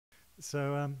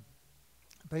So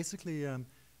basically,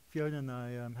 Fiona and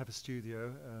I have a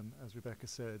studio, as Rebecca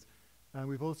said, and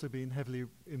we've also been heavily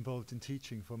involved in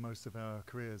teaching for most of our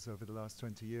careers over the last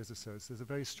 20 years or so. So there's a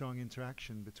very strong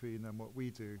interaction between what we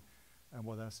do and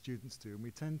what our students do. And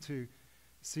we tend to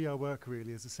see our work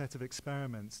really as a set of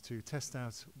experiments to test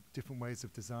out different ways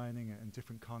of designing and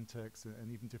different contexts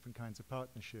and even different kinds of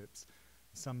partnerships.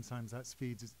 Sometimes that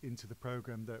feeds into the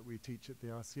program that we teach at the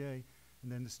RCA,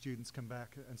 and then the students come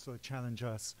back and sort of challenge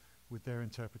us with their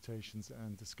interpretations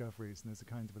and discoveries, and there's a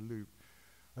kind of a loop.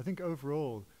 I think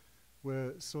overall,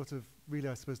 we're sort of, really,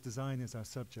 I suppose, design is our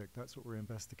subject. That's what we're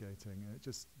investigating.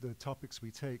 Just the topics we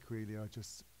take really are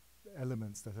just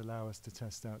elements that allow us to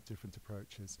test out different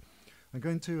approaches. I'm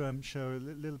going to show a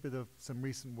little bit of some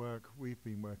recent work we've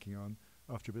been working on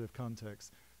after a bit of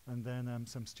context, and then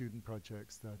some student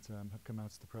projects that have come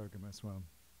out of the program as well.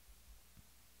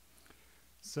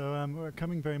 So we're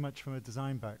coming very much from a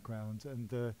design background,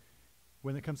 and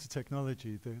when it comes to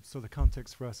technology, the sort of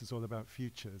context for us is all about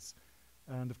futures.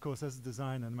 And of course, as a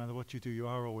designer, no matter what you do, you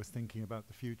are always thinking about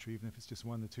the future, even if it's just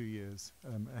 1 or 2 years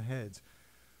ahead.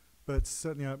 But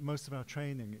certainly most of our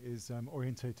training is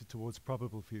orientated towards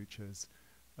probable futures.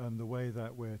 The way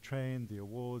that we're trained, the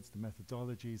awards, the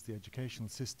methodologies, the educational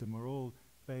system are all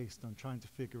based on trying to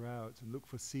figure out and look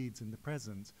for seeds in the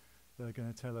present that are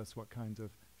going to tell us what kind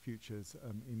of futures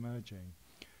emerging.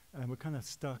 And we're kind of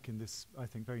stuck in this, I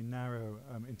think, very narrow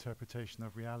interpretation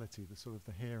of reality, the sort of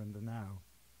the here and the now.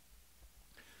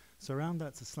 So around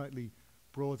that's a slightly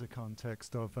broader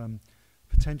context of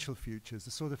potential futures,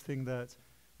 the sort of thing that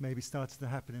maybe started to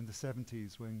happen in the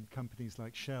 70s when companies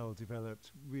like Shell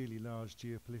developed really large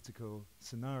geopolitical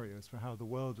scenarios for how the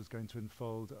world was going to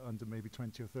unfold under maybe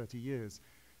 20 or 30 years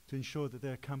to ensure that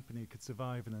their company could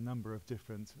survive in a number of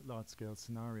different large-scale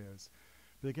scenarios.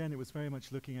 But again, it was very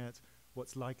much looking at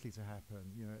what's likely to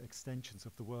happen, you know, extensions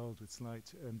of the world with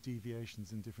slight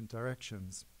deviations in different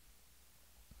directions.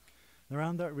 And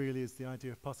around that really is the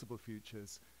idea of possible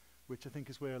futures, which I think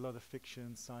is where a lot of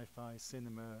fiction, sci-fi,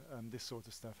 cinema, this sort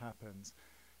of stuff happens.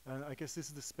 And I guess this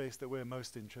is the space that we're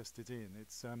most interested in.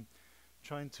 It's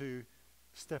trying to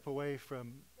step away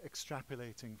from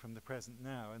extrapolating from the present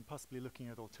now and possibly looking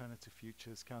at alternative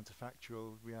futures,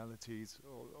 counterfactual realities,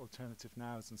 or alternative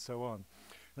nows, and so on.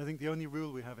 And I think the only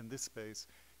rule we have in this space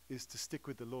is to stick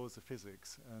with the laws of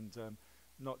physics and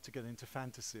not to get into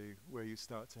fantasy where you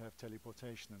start to have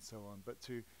teleportation and so on, but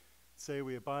to say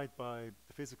we abide by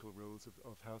the physical rules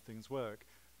of how things work,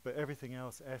 but everything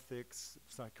else, ethics,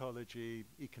 psychology,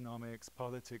 economics,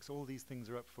 politics, all these things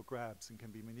are up for grabs and can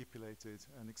be manipulated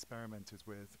and experimented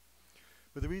with.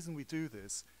 But the reason we do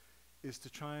this is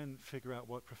to try and figure out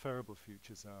what preferable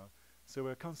futures are. So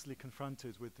we're constantly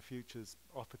confronted with the futures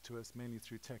offered to us mainly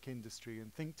through tech industry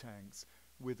and think tanks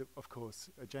with, of course,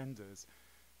 agendas.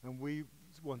 And we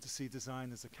want to see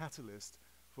design as a catalyst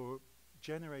for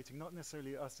generating, not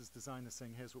necessarily us as designers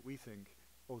saying, here's what we think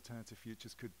alternative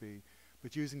futures could be,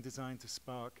 but using design to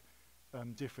spark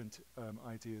different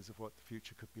ideas of what the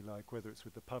future could be like, whether it's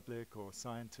with the public or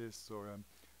scientists or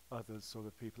other sort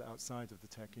of people outside of the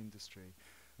tech industry.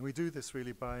 And we do this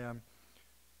really by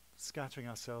scattering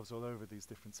ourselves all over these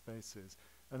different spaces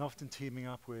and often teaming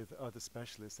up with other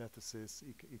specialists, ethicists,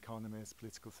 economists,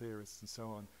 political theorists, and so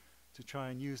on, to try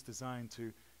and use design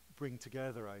to bring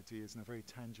together ideas in a very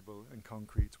tangible and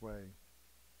concrete way.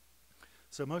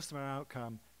 So most of our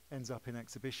outcome ends up in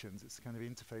exhibitions. It's a kind of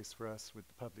interface for us with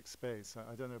the public space.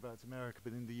 I don't know about America,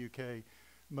 but in the UK,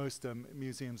 most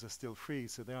museums are still free,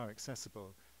 so they are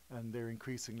accessible, and they're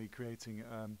increasingly creating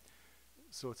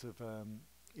sort of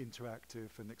interactive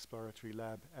and exploratory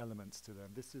lab elements to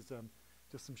them. This is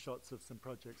just some shots of some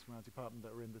projects from our department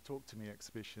that were in the Talk to Me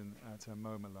exhibition at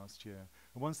MoMA last year.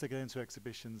 And once they get into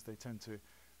exhibitions, they tend to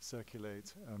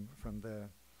circulate from there.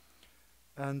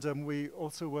 And we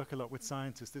also work a lot with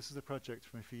scientists. This is a project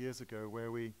from a few years ago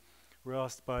where we were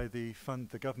asked by the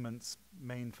government's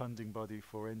main funding body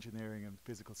for engineering and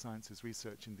physical sciences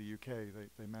research in the UK.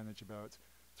 They manage about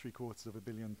 £750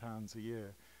 million a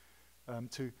year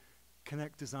to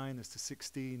connect designers to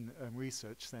 16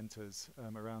 research centres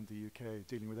around the UK,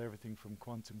 dealing with everything from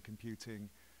quantum computing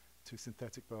to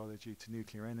synthetic biology to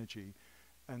nuclear energy,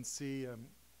 and see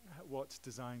what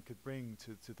design could bring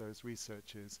to those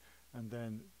researchers, and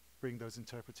then bring those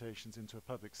interpretations into a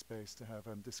public space to have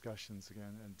discussions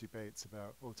again and debates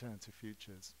about alternative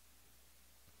futures.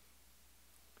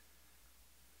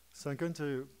 So I'm going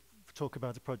to talk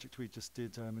about a project we just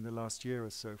did in the last year or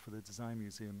so for the Design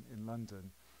Museum in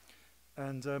London.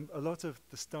 And a lot of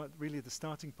really the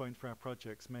starting point for our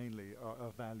projects mainly are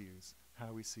our values,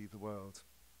 how we see the world.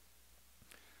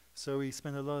 So we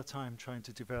spend a lot of time trying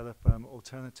to develop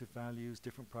alternative values,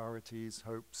 different priorities,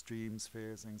 hopes, dreams,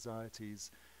 fears, anxieties,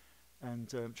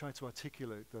 and try to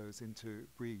articulate those into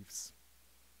briefs.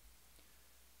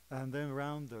 And then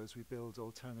around those we build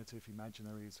alternative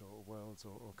imaginaries or worlds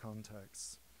or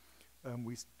contexts.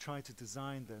 We try to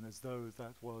design then as though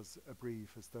that was a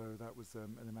brief, as though that was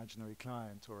an imaginary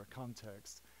client or a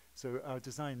context. So our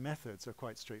design methods are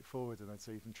quite straightforward and I'd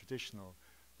say even traditional,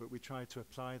 but we try to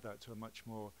apply that to a much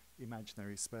more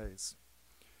imaginary space.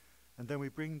 And then we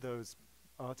bring those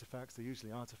artifacts, they're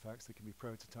usually artifacts, they can be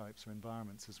prototypes or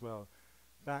environments as well,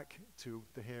 back to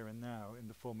the here and now in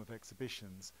the form of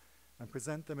exhibitions and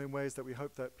present them in ways that we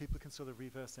hope that people can sort of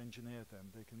reverse engineer them.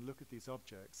 They can look at these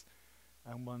objects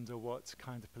and wonder what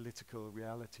kind of political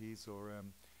realities or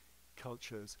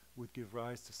cultures would give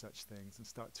rise to such things and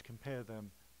start to compare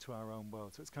them to our own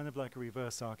world. So it's kind of like a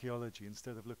reverse archaeology.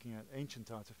 Instead of looking at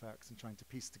ancient artifacts and trying to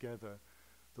piece together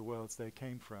the worlds they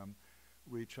came from,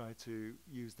 we try to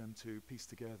use them to piece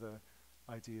together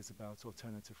ideas about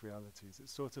alternative realities.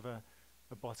 It's sort of a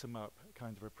bottom-up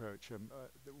kind of approach.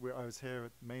 I was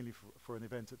here mainly for an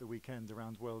event at the weekend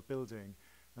around world building,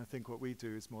 and I think what we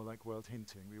do is more like world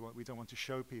hinting. We don't want to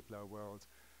show people our world,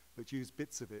 but use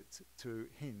bits of it to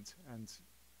hint and,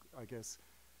 I guess,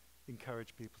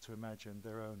 encourage people to imagine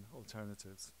their own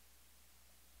alternatives.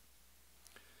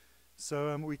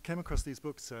 So we came across these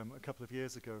books a couple of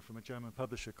years ago from a German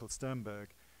publisher called Sternberg,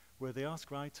 where they ask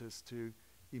writers to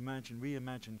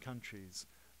reimagine countries.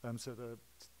 So the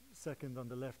second on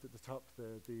the left at the top,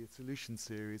 the Solution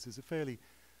series, is a fairly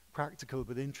practical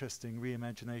but interesting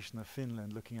reimagination of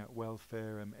Finland, looking at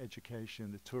welfare and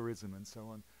education, the tourism and so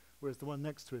on. Whereas the one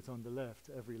next to it on the left,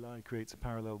 Every Lie Creates a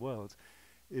Parallel World,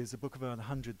 is a book of about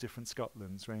 100 different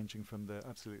Scotlands, ranging from the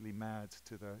absolutely mad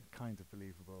to the kind of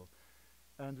believable.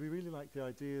 And we really like the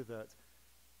idea that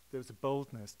there was a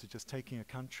boldness to just taking a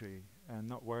country and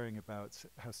not worrying about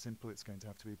how simple it's going to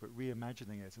have to be, but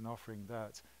reimagining it and offering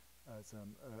that as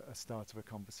a start of a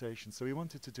conversation. So we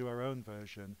wanted to do our own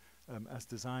version as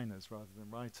designers rather than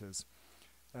writers,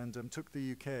 and took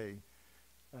the UK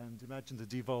and imagined a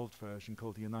devolved version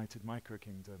called the United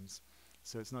Micro-Kingdoms.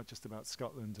 So it's not just about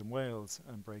Scotland and Wales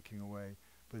and breaking away,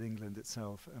 but England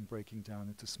itself and breaking down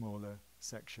into smaller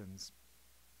sections.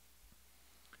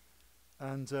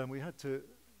 And we had to,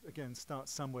 again, start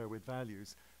somewhere with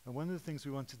values. And one of the things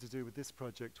we wanted to do with this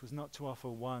project was not to offer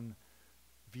one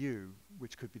view,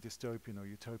 which could be dystopian or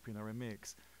utopian or a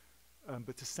mix,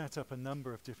 but to set up a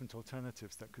number of different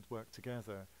alternatives that could work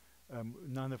together,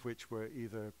 none of which were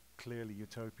either clearly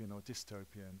utopian or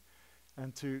dystopian.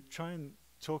 And to try and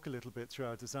talk a little bit through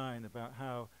our design about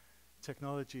how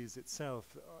technologies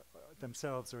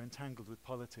themselves are entangled with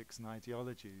politics and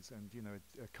ideologies, and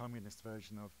a communist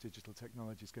version of digital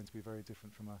technology is going to be very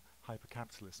different from a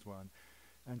hyper-capitalist one,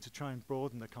 and to try and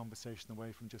broaden the conversation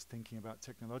away from just thinking about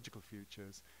technological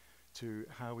futures to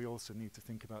how we also need to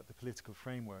think about the political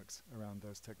frameworks around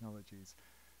those technologies.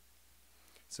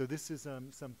 So this is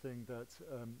something that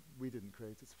we didn't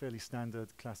create. It's a fairly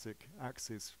standard classic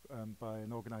axis by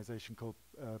an organization called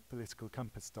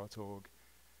politicalcompass.org.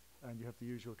 And you have the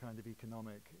usual kind of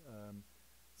economic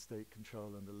state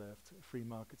control on the left, free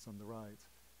markets on the right,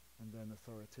 and then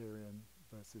authoritarian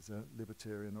versus a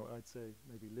libertarian, or I'd say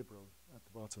maybe liberal at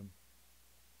the bottom.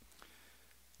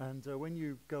 And when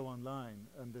you go online,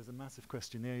 there's a massive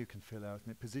questionnaire you can fill out,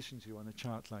 and it positions you on a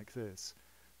chart like this.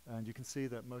 And you can see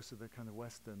that most of the kind of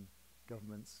Western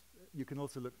governments, you can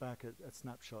also look back at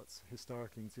snapshots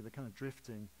historically and see they're kind of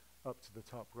drifting up to the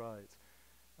top right.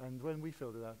 And when we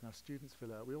filled it out and our students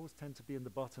fill it out, we always tend to be in the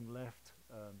bottom left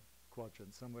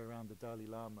quadrant, somewhere around the Dalai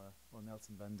Lama or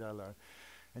Nelson Mandela.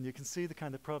 And you can see the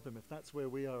kind of problem. If that's where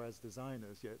we are as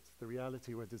designers, yet the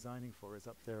reality we're designing for is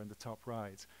up there in the top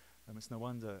right. It's no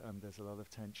wonder there's a lot of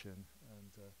tension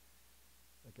and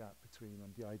a gap between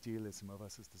the idealism of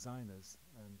us as designers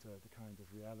and the kind of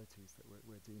realities that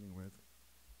we're dealing with.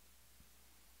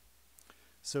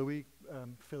 So we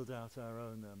filled out our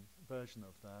own version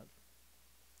of that,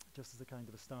 just as a kind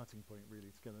of a starting point,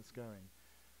 really, to get us going.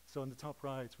 So on the top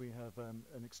right, we have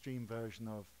an extreme version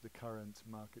of the current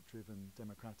market-driven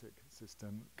democratic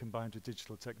system combined with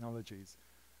digital technologies.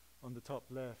 On the top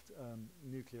left,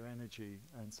 nuclear energy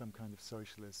and some kind of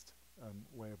socialist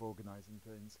way of organizing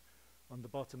things. On the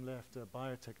bottom left,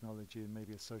 biotechnology and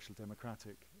maybe a social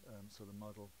democratic sort of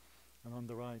model. And on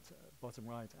the right, bottom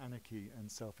right, anarchy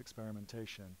and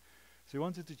self-experimentation. So we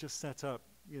wanted to just set up,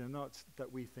 not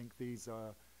that we think these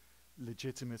are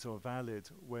legitimate or valid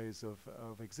ways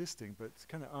of existing, but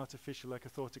kind of artificial, like a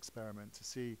thought experiment, to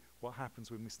see what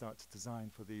happens when we start to design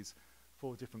for these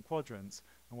 4 different quadrants,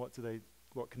 and what do they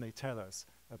what can they tell us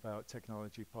about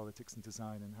technology, politics, and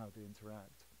design, and how they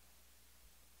interact.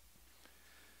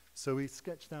 So we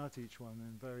sketched out each one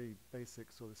in very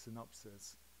basic sort of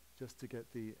synopsis, just to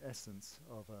get the essence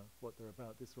of what they're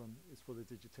about. This one is for the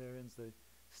digitarians. The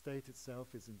state itself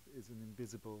is an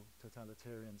invisible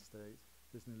totalitarian state.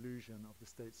 There's an illusion of the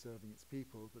state serving its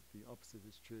people, but the opposite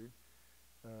is true.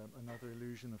 Another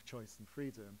illusion of choice and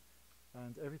freedom.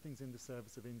 And everything's in the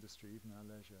service of industry, even our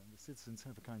leisure. And the citizens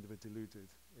have a kind of a deluded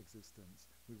existence.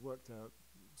 We've worked out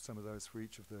some of those for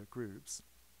each of the groups.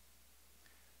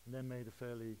 And then made a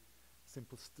fairly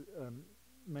simple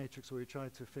matrix where we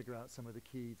tried to figure out some of the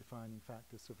key defining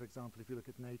factors. So for example, if you look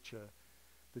at nature,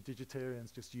 the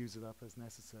digitarians just use it up as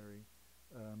necessary.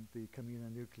 The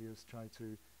communonuclears try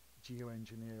to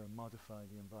geoengineer and modify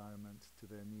the environment to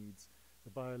their needs.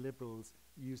 The bioliberals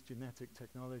use genetic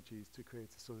technologies to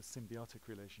create a sort of symbiotic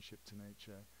relationship to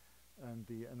nature. And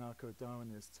the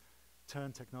anarcho-Darwinists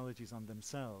turn technologies on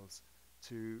themselves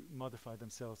to modify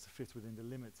themselves to fit within the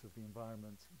limits of the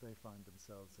environment they find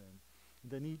themselves in.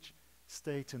 And then each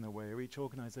state, in a way, or each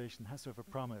organization has to have a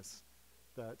promise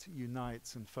that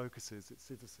unites and focuses its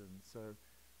citizens. So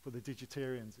for the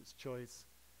digitarians, it's choice.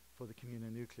 For the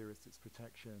communonuclearists, it's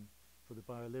protection. For the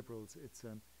bioliberals, it's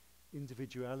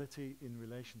individuality in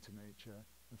relation to nature.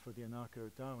 And for the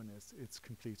anarcho-Darwinists, it's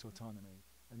complete autonomy.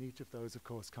 And each of those, of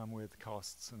course, come with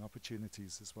costs and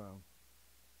opportunities as well.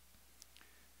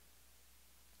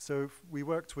 So we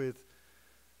worked with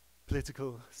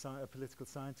political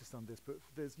scientists on this, but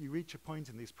you reach a point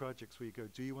in these projects where you go,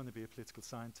 do you want to be a political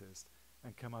scientist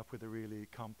and come up with a really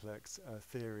complex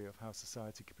theory of how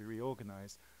society could be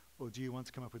reorganized, or do you want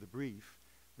to come up with a brief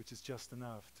which is just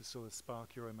enough to sort of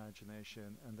spark your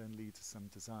imagination and then lead to some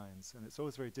designs? And it's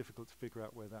always very difficult to figure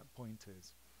out where that point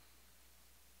is.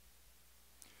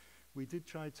 We did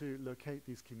try to locate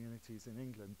these communities in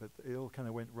England, but it all kind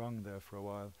of went wrong there for a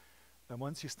while. And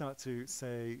once you start to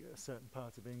say a certain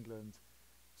part of England,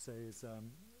 say is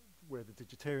where the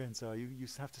digitarians are, you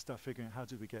have to start figuring out how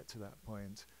did we get to that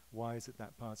point? Why is it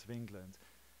that part of England?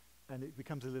 And it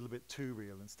becomes a little bit too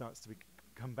real and starts to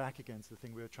come back against the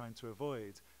thing we were trying to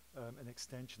avoid, an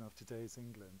extension of today's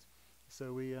England.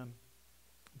 So we,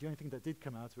 the only thing that did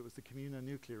come out of it was the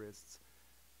communonuclearists,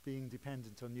 being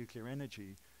dependent on nuclear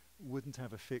energy, wouldn't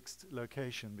have a fixed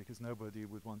location because nobody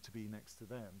would want to be next to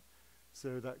them.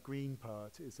 So that green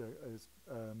part is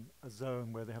a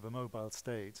zone where they have a mobile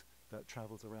state that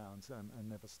travels around and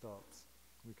never stops.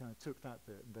 We kind of took that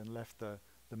bit and then left the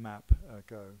map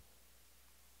go.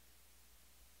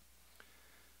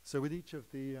 So with each of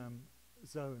the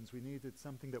zones, we needed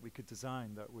something that we could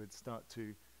design that would start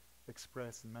to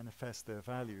express and manifest their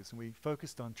values. And we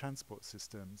focused on transport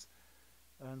systems.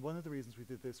 And one of the reasons we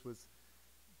did this was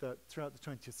that throughout the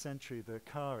 20th century, the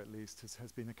car, at least,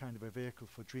 has been a kind of a vehicle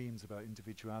for dreams about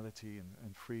individuality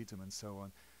and freedom and so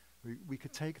on. We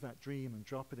could take that dream and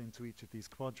drop it into each of these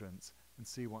quadrants and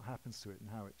see what happens to it and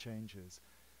how it changes.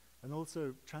 And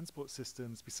also, transport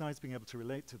systems, besides being able to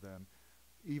relate to them,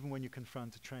 even when you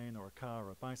confront a train or a car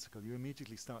or a bicycle, you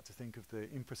immediately start to think of the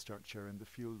infrastructure and the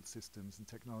fuel systems and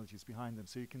technologies behind them.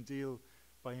 So you can deal,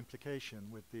 by implication,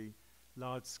 with the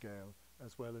large scale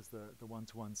as well as the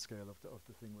one-to-one scale of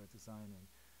the thing we're designing.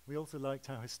 We also liked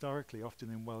how historically,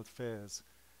 often in world fairs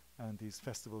and these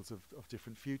festivals of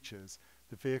different futures,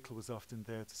 the vehicle was often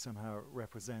there to somehow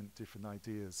represent different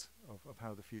ideas of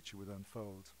how the future would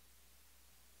unfold.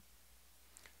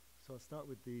 So I'll start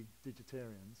with the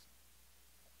digitarians.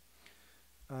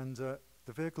 And the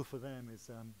vehicle for them is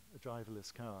a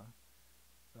driverless car,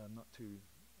 not too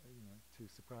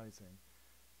surprising.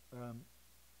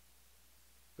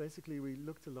 Basically, we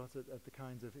looked a lot at the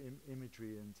kinds of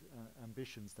imagery and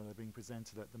ambitions that are being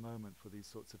presented at the moment for these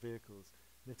sorts of vehicles.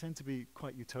 They tend to be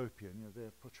quite utopian. You know,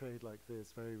 they're portrayed like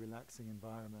this, very relaxing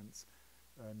environments.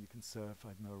 You can surf,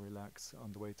 relax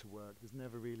on the way to work. There's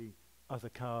never really other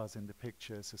cars in the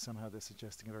picture, so somehow they're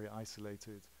suggesting a very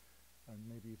isolated and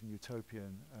maybe even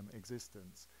utopian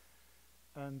existence.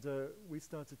 And we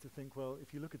started to think, well,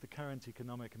 if you look at the current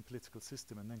economic and political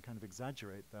system and then kind of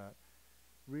exaggerate that,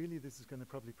 really this is going to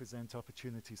probably present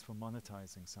opportunities for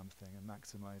monetizing something and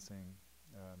maximizing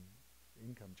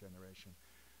income generation.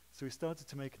 So we started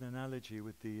to make an analogy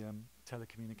with the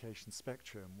telecommunications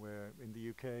spectrum, where in the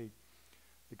UK,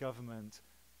 the government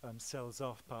sells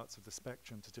off parts of the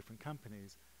spectrum to different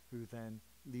companies who then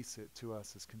lease it to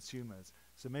us as consumers.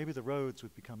 So maybe the roads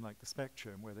would become like the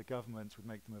spectrum, where the government would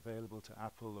make them available to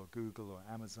Apple or Google or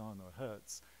Amazon or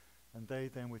Hertz, and they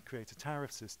then would create a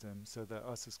tariff system so that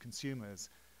us as consumers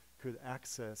could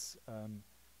access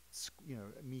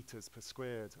meters per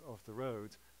squared of the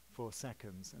road 4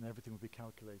 seconds, and everything will be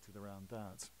calculated around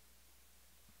that.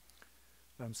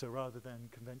 So rather than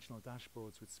conventional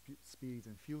dashboards with speed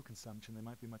and fuel consumption, they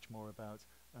might be much more about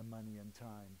money and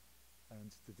time.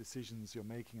 And the decisions you're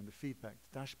making and the feedback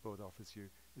the dashboard offers you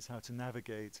is how to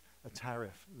navigate a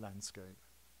tariff landscape.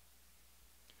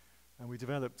 And we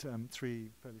developed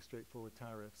 3 fairly straightforward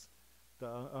tariffs that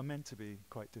are meant to be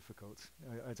quite difficult.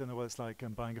 I don't know what it's like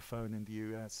buying a phone in the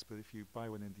US, but if you buy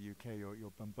one in the UK,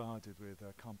 you're bombarded with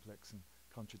complex and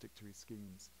contradictory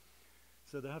schemes.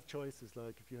 So they have choices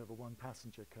like if you have a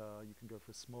 1-passenger car, you can go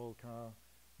for a small car,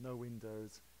 no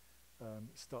windows,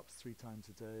 stops 3 times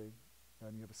a day,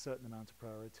 you have a certain amount of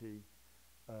priority,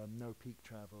 no peak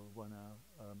travel, 1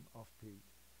 hour off-peak.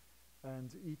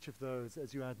 And each of those,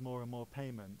 as you add more and more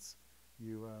payments,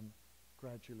 you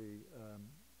gradually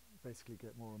basically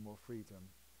get more and more freedom.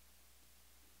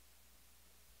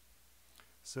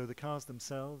 So the cars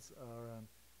themselves are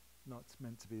not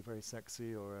meant to be very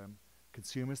sexy or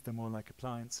consumers. They're more like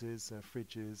appliances,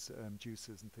 fridges,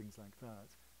 juicers and things like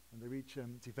that. And they're each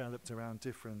developed around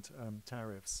different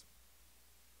tariffs.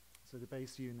 So the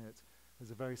base unit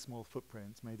has a very small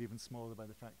footprint, made even smaller by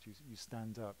the fact you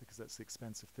stand up, because that's the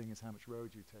expensive thing, is how much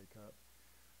road you take up.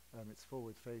 It's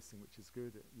forward facing, which is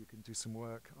good. You can do some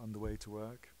work on the way to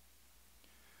work.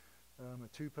 A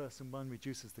 2-person one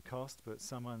reduces the cost, but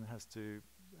someone has to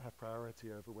have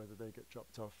priority over whether they get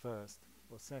dropped off first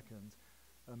or second.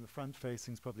 The front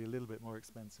facing is probably a little bit more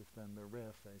expensive than the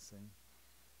rear facing.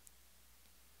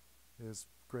 There's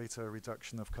greater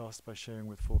reduction of cost by sharing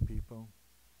with 4 people.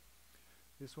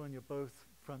 This one, you're both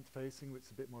front-facing, which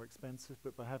is a bit more expensive,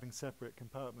 but by having separate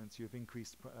compartments, you've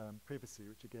increased privacy,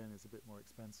 which again is a bit more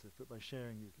expensive, but by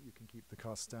sharing, you can keep the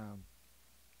costs down.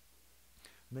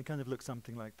 And they kind of look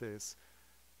something like this,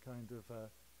 kind of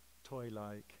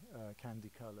toy-like,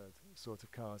 candy-colored sort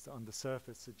of cars that on the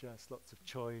surface suggest lots of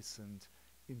choice and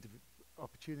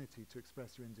opportunity to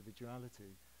express your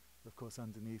individuality. Of course,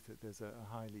 underneath it, there's a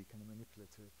highly kind of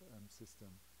manipulative system.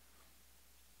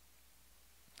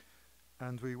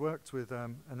 And we worked with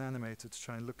an animator to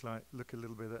try and look a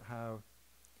little bit at how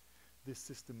this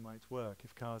system might work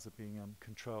if cars are being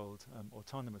controlled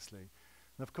autonomously.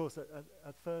 And of course,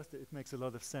 at first, it makes a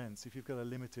lot of sense. If you've got a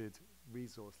limited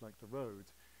resource like the road,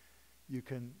 you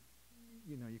can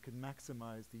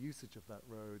maximize the usage of that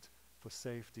road for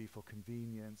safety, for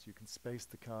convenience. You can space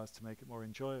the cars to make it more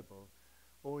enjoyable,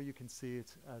 or you can see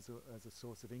it as a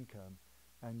source of income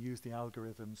and use the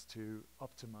algorithms to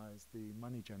optimize the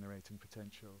money generating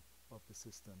potential of the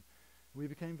system. We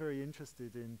became very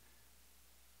interested in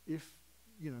if,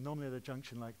 normally at a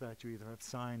junction like that, you either have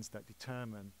signs that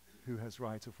determine who has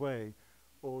right of way,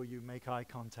 or you make eye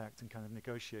contact and kind of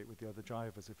negotiate with the other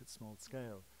drivers if it's small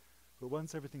scale. But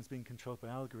once everything's being controlled by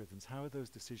algorithms, how are those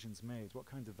decisions made? What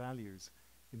kind of values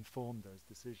inform those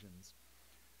decisions?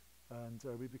 And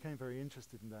we became very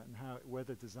interested in that and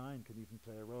whether design can even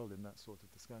play a role in that sort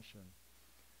of discussion.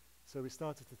 So we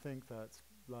started to think that,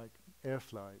 like air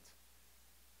flight,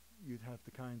 you'd have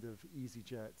the kind of easy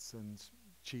jets and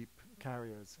cheap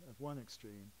carriers at one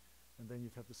extreme, and then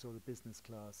you'd have the sort of business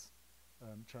class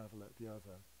travel at the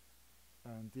other.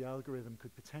 And the algorithm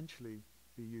could potentially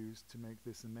be used to make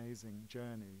this amazing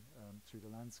journey through the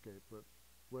landscape, but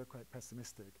we're quite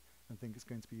pessimistic and think it's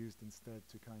going to be used instead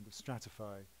to kind of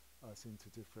stratify us into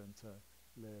different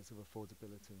layers of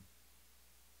affordability.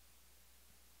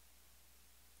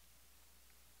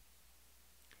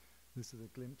 This is a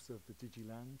glimpse of the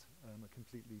Digiland, a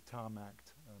completely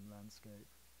tarmacked landscape,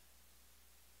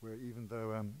 where even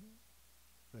though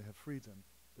they have freedom,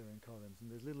 they're in columns,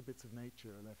 and there's little bits of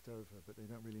nature left over, but they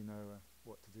don't really know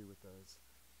what to do with those.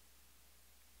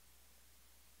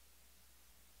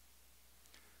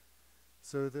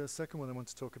 So the second one I want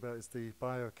to talk about is the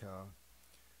biocar.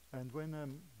 And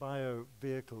when bio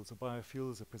vehicles or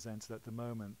biofuels are presented at the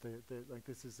moment,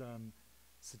 this is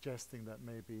suggesting that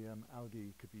maybe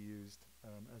algae could be used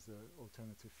as an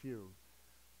alternative fuel.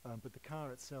 But the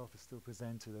car itself is still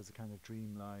presented as a kind of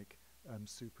dreamlike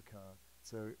supercar.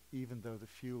 So even though the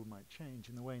fuel might change,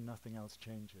 in a way nothing else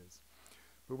changes.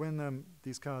 But when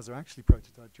these cars are actually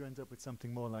prototyped, you end up with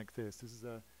something more like this. This is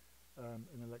an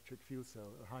electric fuel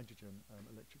cell, a hydrogen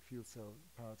electric fuel cell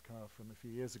powered car from a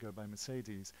few years ago by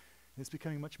Mercedes. And it's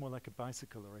becoming much more like a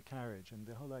bicycle or a carriage. And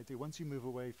the whole idea, once you move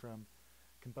away from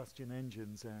combustion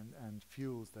engines and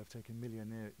fuels that have taken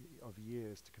millions of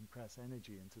years to compress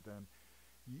energy into them,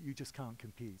 you just can't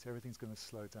compete. Everything's going to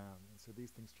slow down. And so these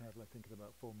things travel, I think, at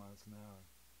about 4 miles an hour.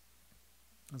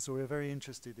 And so we're very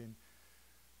interested in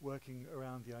working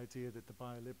around the idea that the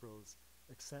bioliberals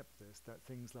accept this, that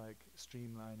things like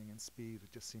streamlining and speed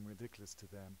would just seem ridiculous to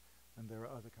them, and there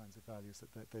are other kinds of values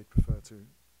that they'd prefer to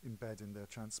embed in their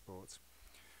transport.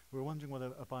 We were wondering what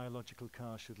a biological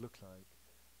car should look like.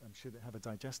 Should it have a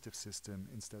digestive system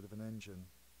instead of an engine?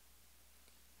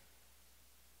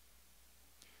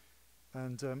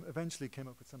 And eventually came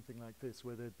up with something like this,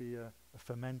 where there'd be a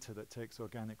fermenter that takes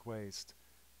organic waste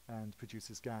and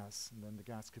produces gas, and then the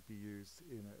gas could be used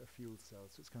in a fuel cell,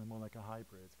 so it's kind of more like a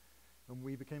hybrid. And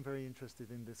we became very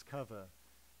interested in this cover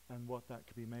and what that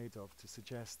could be made of to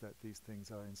suggest that these things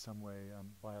are in some way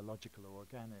biological or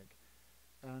organic.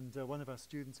 And one of our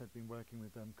students had been working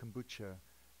with kombucha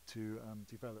to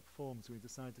develop forms. We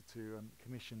decided to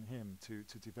commission him to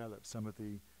develop some of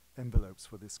the envelopes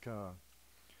for this car.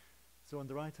 So on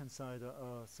the right-hand side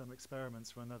are some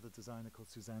experiments from another designer called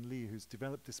Suzanne Lee, who's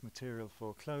developed this material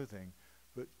for clothing,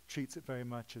 but treats it very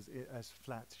much as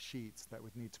flat sheets that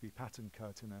would need to be pattern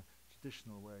cut in a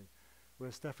traditional way.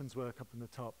 Whereas Stefan's work up in the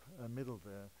top middle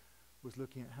there was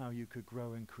looking at how you could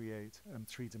grow and create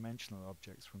three-dimensional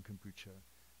objects from kombucha.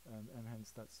 And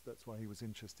hence that's why he was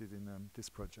interested in this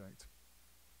project.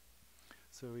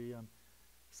 So he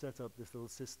set up this little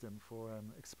system for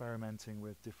experimenting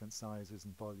with different sizes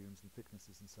and volumes and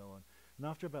thicknesses and so on. And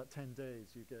after about 10 days,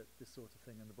 you get this sort of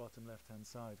thing on the bottom left-hand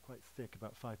side, quite thick,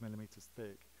 about 5 millimeters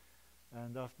thick.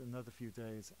 And after another few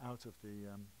days out of the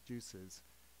juices,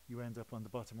 you end up on the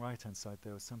bottom right-hand side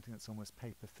there with something that's almost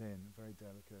paper thin, very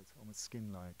delicate, almost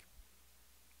skin-like.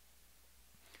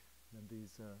 And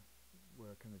these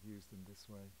were kind of used in this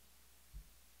way.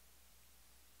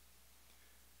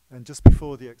 And just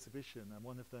before the exhibition,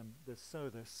 one of them, they're so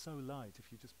light,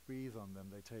 if you just breathe on them,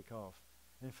 they take off.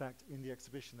 And in fact, in the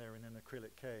exhibition, they're in an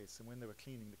acrylic case, and when they were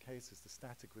cleaning the cases, the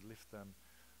static would lift them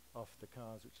off the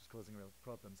cars, which was causing real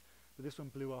problems. But this one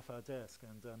blew off our desk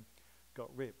and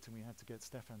got ripped, and we had to get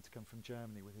Stefan to come from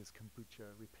Germany with his kombucha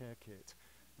repair kit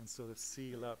and sort of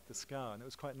seal up the scar. And it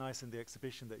was quite nice in the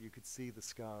exhibition that you could see the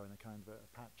scar and a kind of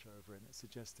a patch over it, and it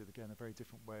suggested, again, a very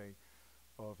different way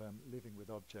of living with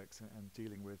objects and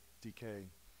dealing with decay.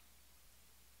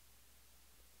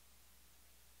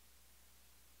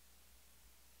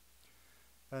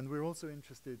 And we're also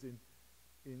interested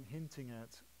in hinting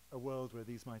at a world where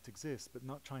these might exist, but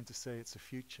not trying to say it's a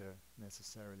future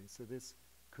necessarily. So this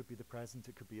could be the present,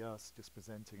 it could be us just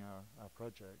presenting our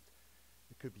project.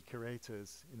 It could be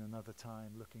curators in another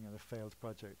time looking at a failed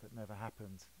project that never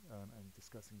happened and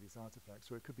discussing these artifacts,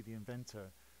 or it could be the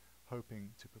inventor hoping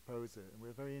to propose it. And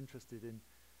we're very interested in,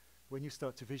 when you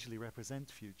start to visually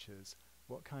represent futures,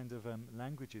 what kind of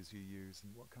languages you use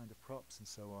and what kind of props and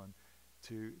so on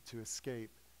to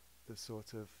escape the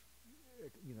sort of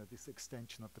this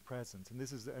extension of the present. And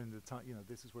this is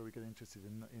this is where we get interested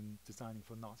in designing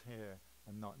for not here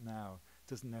and not now.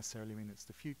 Doesn't necessarily mean it's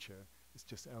the future, it's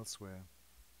just elsewhere.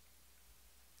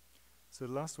 So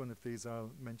the last one of these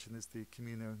I'll mention is the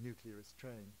communonuclearist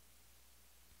train.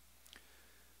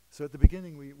 So at the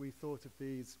beginning we thought of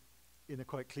these in a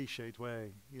quite cliched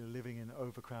way, living in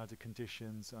overcrowded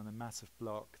conditions on a massive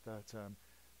block that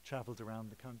traveled around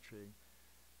the country.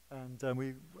 And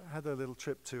we had a little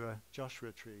trip to a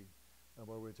Joshua tree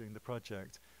while we were doing the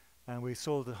project, and we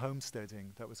saw the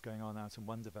homesteading that was going on out in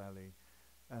Wonder Valley,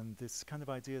 and this kind of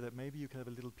idea that maybe you could have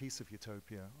a little piece of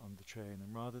utopia on the train,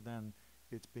 and rather than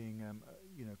it being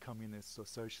communists or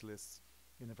socialists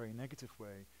in a very negative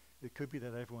way, it could be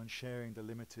that everyone's sharing the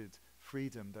limited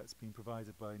freedom that's been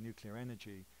provided by nuclear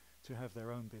energy to have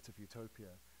their own bit of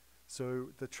utopia. So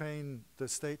the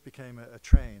state became a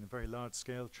train, a very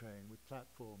large-scale train with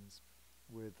platforms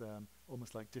with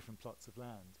almost like different plots of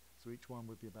land. So each one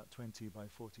would be about 20 by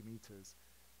 40 meters,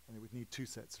 and it would need 2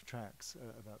 sets of tracks,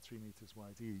 about 3 meters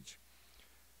wide each.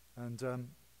 And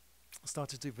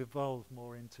started to evolve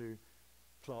more into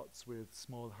plots with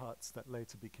small huts that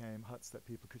later became huts that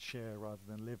people could share rather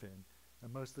than live in.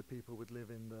 And most of the people would live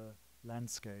in the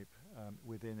landscape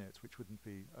within it, which wouldn't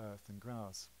be earth and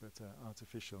grass, but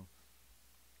artificial.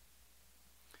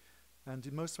 And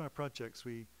in most of our projects,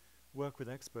 we work with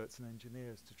experts and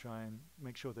engineers to try and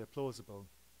make sure they're plausible.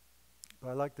 But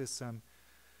I like this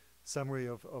summary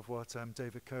of what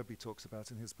David Kirby talks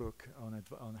about in his book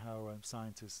on how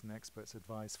scientists and experts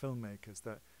advise filmmakers,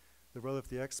 that the role of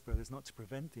the expert is not to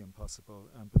prevent the impossible,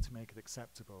 but to make it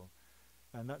acceptable.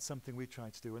 And that's something we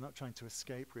try to do. We're not trying to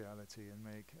escape reality and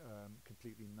make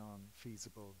completely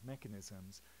non-feasible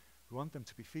mechanisms. We want them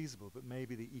to be feasible, but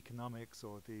maybe the economics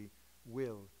or the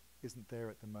will isn't there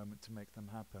at the moment to make them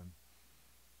happen.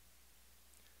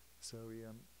 So we,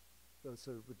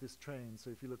 so with this train, so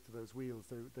if you looked at those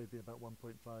wheels, they'd be about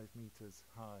 1.5 meters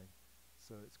high.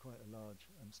 So it's quite a large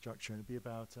structure, and it'd be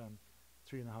about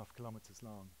 3.5 kilometers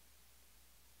long.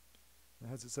 It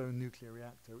has its own nuclear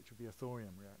reactor, which would be a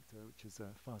thorium reactor, which is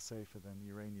far safer than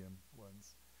uranium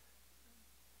ones.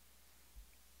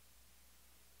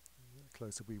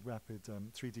 Closer, we rapid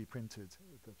 3D printed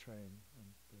the train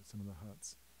and some of the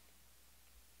huts.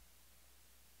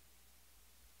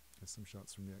 There's some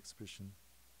shots from the exhibition.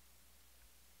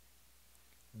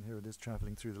 And here it is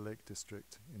travelling through the Lake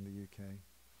District in the UK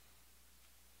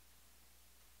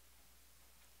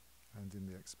and in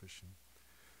the exhibition.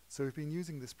 So we've been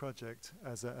using this project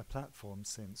as a platform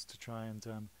since to try and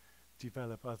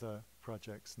develop other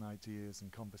projects and ideas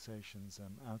and conversations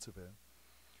out of it.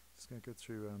 Just going to go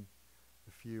through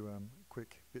a few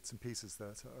quick bits and pieces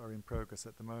that are in progress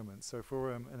at the moment. So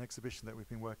for an exhibition that we've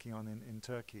been working on in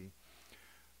Turkey,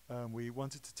 we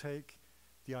wanted to take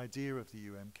the idea of the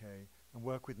UMK and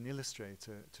work with an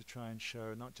illustrator to try and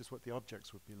show not just what the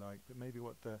objects would be like, but maybe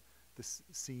what the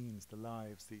scenes, the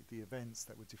lives, the events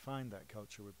that would define that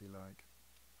culture would be like.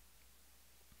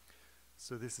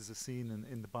 So this is a scene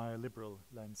in the bioliberal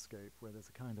landscape where there's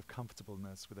a kind of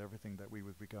comfortableness with everything that we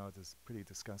would regard as pretty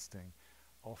disgusting.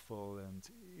 Offal and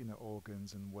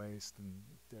organs and waste and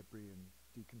debris and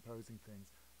decomposing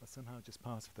things are somehow just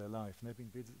part of their life, and they're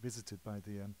being visited by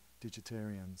the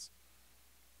digitarians.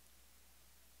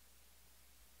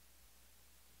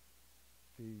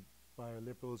 The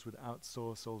bioliberals would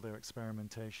outsource all their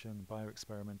experimentation,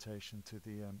 bioexperimentation, to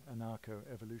the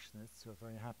anarcho-evolutionists who are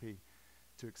very happy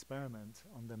to experiment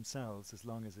on themselves as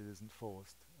long as it isn't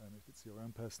forced. If it's your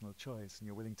own personal choice and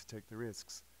you're willing to take the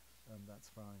risks, that's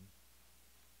fine.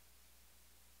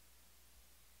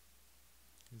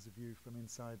 Here's a view from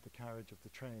inside the carriage of the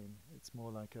train. It's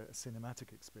more like a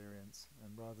cinematic experience,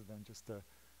 and rather than just a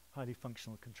highly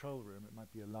functional control room, it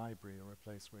might be a library or a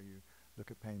place where you look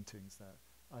at paintings that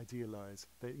idealize.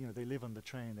 They live on the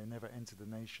train. They never enter the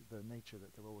nature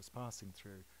that they're always passing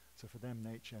through. So for them,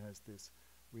 nature has this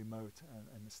remote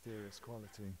and mysterious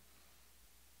quality.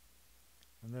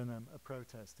 And then a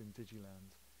protest in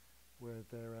Digiland, where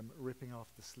they're ripping off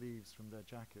the sleeves from their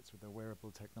jackets with their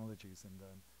wearable technologies in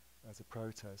them, as a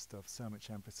protest of so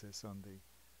much emphasis on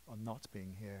not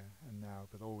being here and now,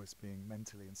 but always being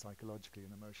mentally and psychologically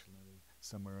and emotionally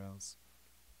somewhere else.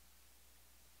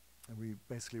 And we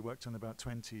basically worked on about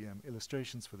 20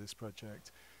 illustrations for this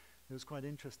project. It was quite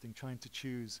interesting trying to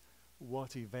choose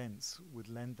what events would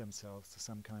lend themselves to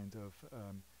some kind of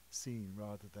scene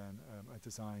rather than a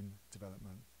design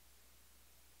development.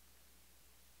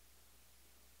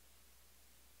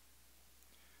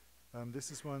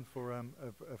 This is one for a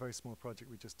very small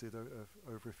project we just did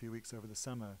over a few weeks over the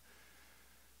summer,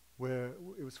 where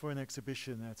it was for an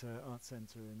exhibition at an art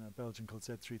centre in Belgium called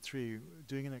Z33,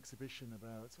 doing an exhibition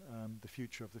about the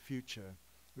future of the future,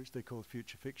 which they called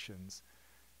Future Fictions.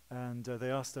 And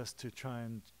they asked us to try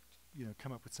and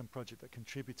come up with some project that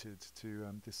contributed to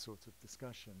this sort of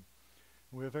discussion.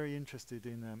 And we were very interested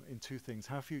in two things: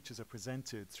 how futures are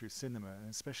presented through cinema, and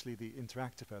especially the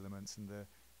interactive elements and the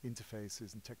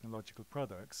interfaces and technological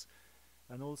products,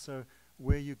 and also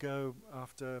where you go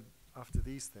after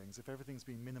these things. If everything's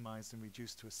been minimized and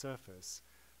reduced to a surface,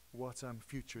 what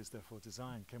future is therefore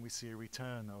designed? Can we see a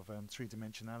return of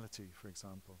three-dimensionality, for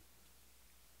example?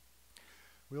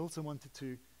 We also wanted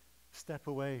to step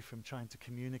away from trying to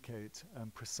communicate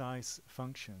precise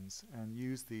functions and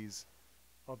use these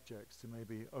objects to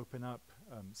maybe open up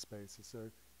spaces. So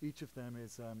each of them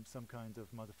is some kind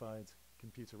of modified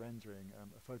computer rendering,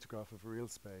 a photograph of a real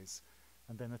space,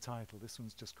 and then a title. This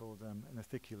one's just called an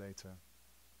articulator.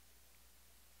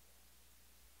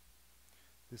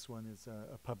 This one is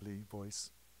a publi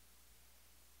voice.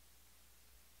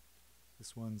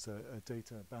 This one's a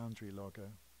data boundary logger.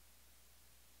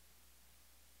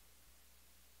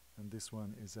 And this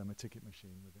one is a ticket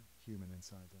machine with a human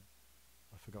inside it.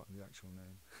 I've forgotten the actual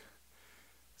name.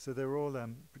 So they're all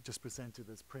just presented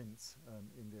as prints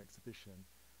in the exhibition.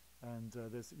 And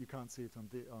you can't see it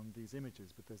on these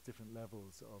images, but there's different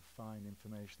levels of fine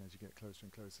information as you get closer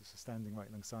and closer. So standing right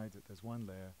alongside it, there's one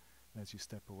layer, and as you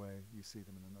step away, you see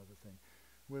them in another thing.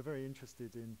 We're very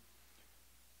interested in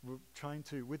trying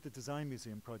to, with the Design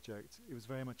Museum project, it was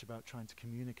very much about trying to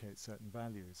communicate certain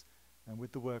values. And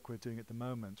with the work we're doing at the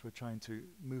moment, we're trying to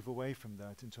move away from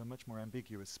that into a much more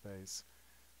ambiguous space,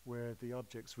 where the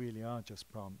objects really are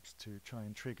just prompts to try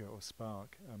and trigger or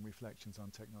spark reflections on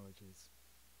technologies.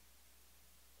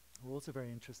 We're also very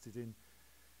interested in,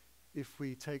 if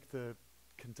we take the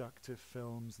conductive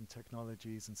films and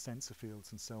technologies and sensor fields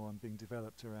and so on being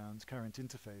developed around current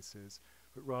interfaces,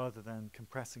 but rather than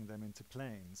compressing them into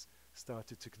planes,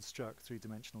 started to construct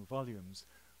three-dimensional volumes,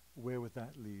 where would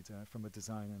that lead from a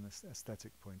design and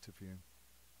aesthetic point of view?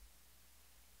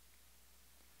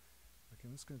 Okay,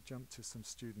 I'm just going to jump to some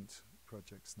student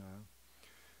projects now.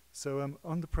 So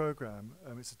on the program,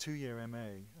 it's a 2-year MA,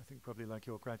 I think probably like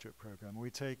your graduate program. We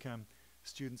take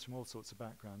students from all sorts of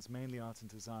backgrounds, mainly art and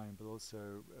design, but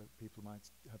also people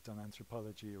might have done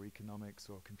anthropology or economics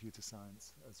or computer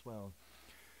science as well.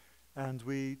 And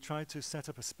we try to set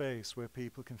up a space where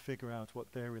people can figure out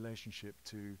what their relationship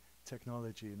to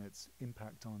technology and its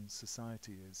impact on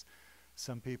society is.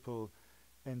 Some people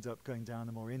end up going down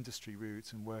a more industry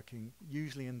route and working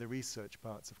usually in the research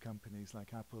parts of companies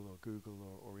like Apple or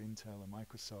Google or Intel or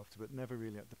Microsoft, but never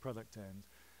really at the product end.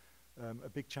 A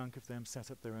big chunk of them set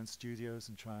up their own studios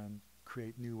and try and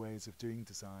create new ways of doing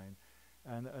design.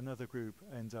 And another group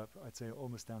end up, I'd say,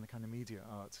 almost down the kind of media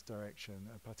art direction,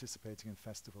 participating in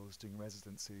festivals, doing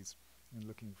residencies, and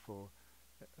looking for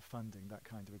funding, that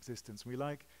kind of existence. We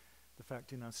like the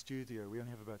fact in our studio, we only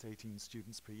have about 18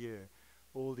 students per year.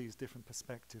 All these different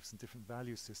perspectives and different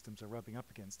value systems are rubbing up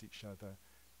against each other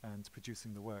and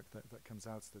producing the work that comes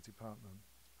out of the department.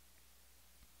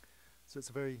 So it's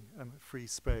a very free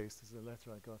space. This is a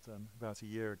letter I got about a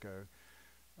year ago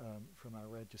from our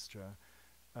registrar.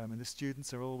 And the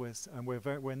students are always,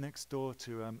 we're next door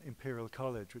to Imperial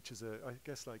College, which is, I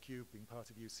guess like you, being part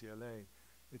of UCLA,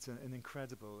 it's an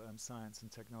incredible science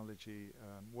and technology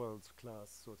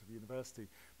world-class sort of university,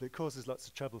 but it causes lots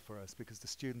of trouble for us because the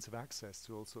students have access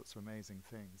to all sorts of amazing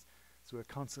things. So we're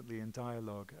constantly in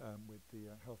dialogue with the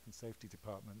health and safety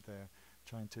department there,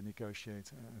 trying to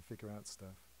negotiate and figure out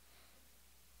stuff.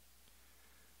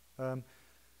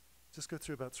 Just go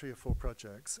through about 3 or 4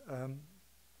 projects.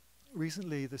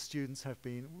 Recently, the students have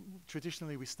been,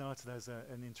 traditionally we started as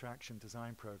an interaction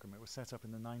design program. It was set up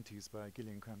in the 90s by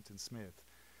Gillian Crampton Smith.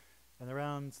 And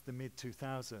around the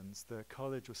mid-2000s, the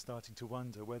college was starting to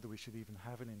wonder whether we should even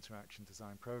have an interaction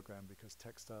design program because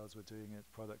textiles were doing it,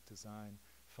 product design,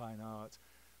 fine art.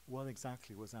 What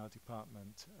exactly was our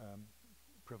department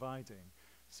providing?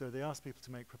 So they asked people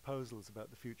to make proposals about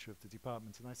the future of the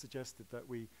department, and I suggested that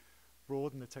we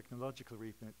broaden the technological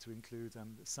remit to include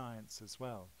science as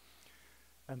well.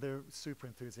 And they're super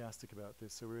enthusiastic about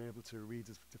this, so we're able to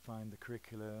redefine the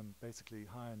curriculum, basically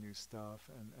hire new staff,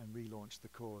 and relaunch the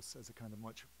course as a kind of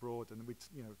much broader, and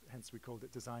hence we called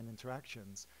it Design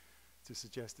Interactions, to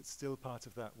suggest it's still part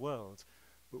of that world,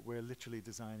 but we're literally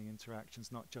designing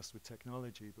interactions not just with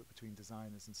technology, but between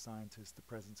designers and scientists, the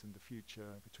present and the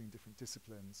future, between different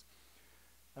disciplines.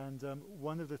 And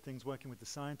one of the things working with the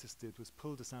scientists did was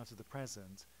pulled us out of the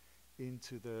present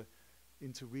into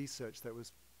research that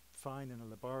was fine in a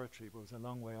laboratory, but was a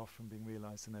long way off from being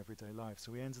realized in everyday life.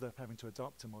 So we ended up having to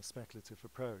adopt a more speculative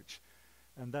approach.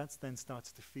 And that's then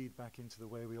started to feed back into the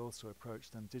way we also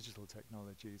approached digital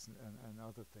technologies and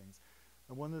other things.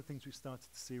 And one of the things we've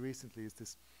started to see recently is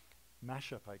this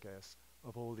mashup, I guess,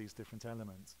 of all these different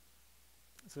elements.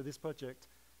 So this project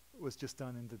was just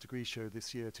done in the degree show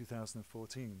this year,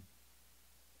 2014.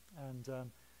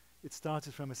 And it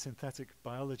started from a synthetic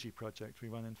biology project we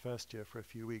run in first year for a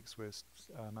few weeks where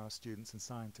our students and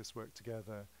scientists work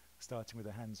together, starting with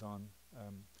a hands-on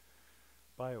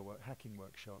hacking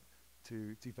workshop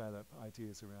to develop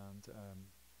ideas around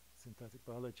synthetic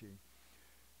biology.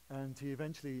 And he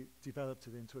eventually developed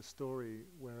it into a story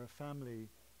where a family,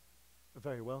 a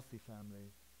very wealthy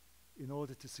family, in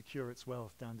order to secure its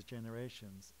wealth down the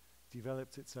generations,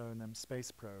 developed its own space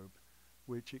probe,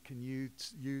 which it can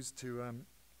use to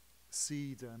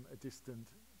seed a distant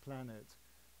planet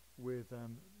with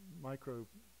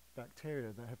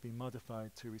microbacteria that have been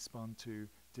modified to respond to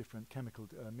different chemical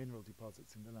mineral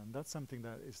deposits in the land. That's something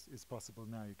that is possible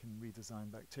now. You can redesign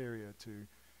bacteria to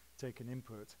take an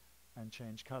input and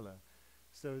change color.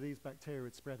 So these bacteria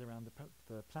would spread around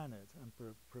the planet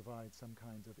and provide some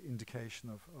kind of indication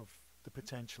of the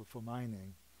potential for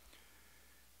mining.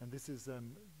 And this is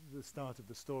the start of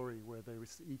the story where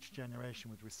each generation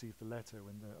would receive the letter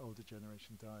when the older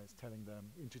generation dies, telling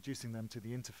them, introducing them to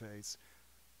the interface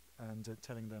and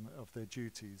telling them of their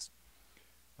duties.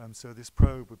 So this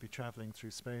probe would be traveling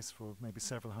through space for maybe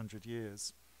several hundred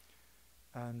years.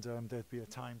 And there'd be a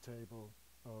timetable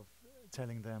of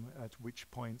telling them at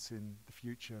which points in the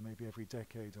future, maybe every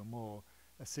decade or more,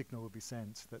 a signal will be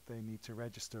sent that they need to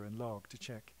register and log to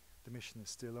check the mission is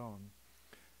still on.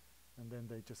 And then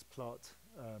they just plot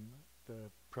the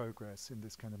progress in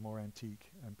this kind of more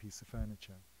antique piece of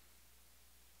furniture.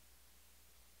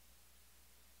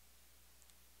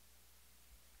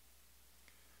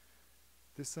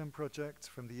 This project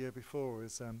from the year before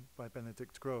is by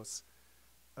Benedict Gross,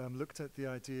 looked at the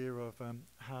idea of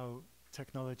how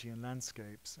technology and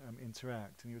landscapes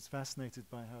interact. And he was fascinated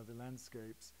by how the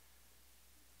landscapes,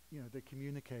 they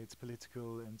communicate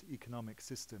political and economic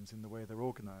systems in the way they're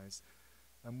organized.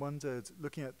 And wondered,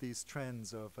 looking at these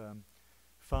trends of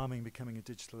farming becoming a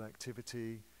digital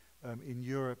activity. In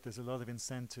Europe, there's a lot of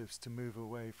incentives to move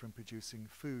away from producing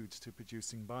food to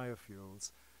producing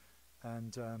biofuels.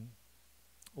 And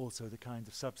also the kind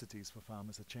of subsidies for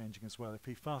farmers are changing as well. If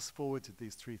we fast forwarded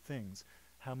these three things,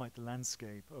 how might the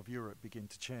landscape of Europe begin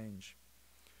to change?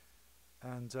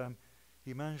 And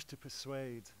he managed to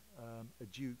persuade a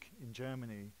duke in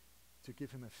Germany to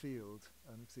give him a field,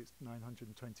 because it's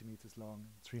 920 meters long,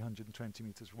 320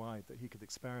 meters wide, that he could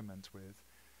experiment with.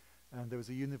 And there was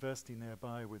a university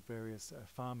nearby with various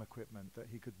farm equipment that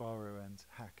he could borrow and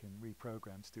hack and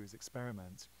reprogram to do his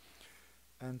experiment.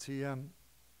 And he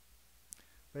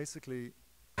basically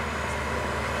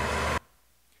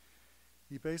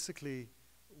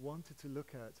wanted to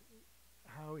look at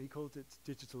how, he called it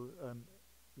digital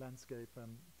landscape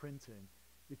printing,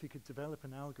 if he could develop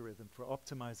an algorithm for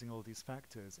optimizing all these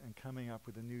factors and coming up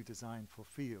with a new design for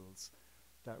fields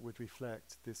that would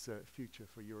reflect this future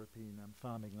for European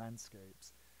farming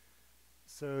landscapes.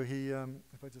 So he,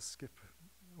 if I just skip,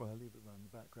 well, I'll leave it right in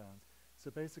the background. So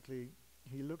basically,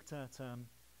 he looked at,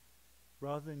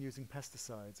 rather than using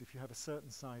pesticides, if you have a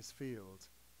certain size field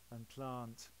and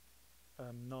plant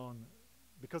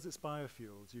because it's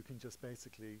biofuels, you can just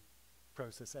basically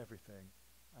process everything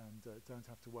and don't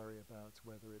have to worry about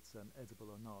whether it's edible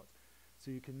or not.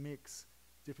 So you can mix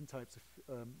different types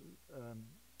of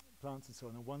plants and so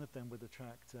on, and one of them would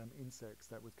attract insects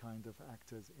that would kind of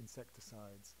act as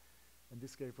insecticides. And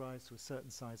this gave rise to a certain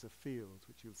size of field,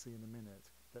 which you'll see in a minute,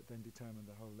 that then determined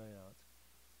the whole layout.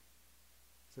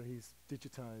 So he's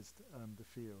digitized the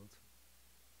field.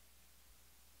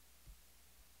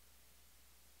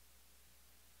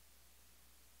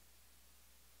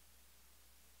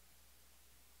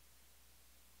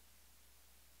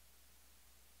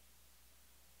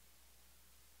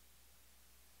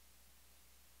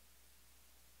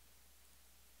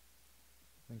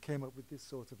 And came up with this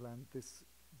sort of land,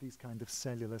 these kind of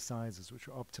cellular sizes which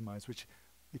were optimized, which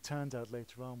it turned out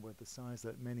later on were the size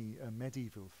that many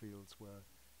medieval fields were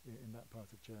in that part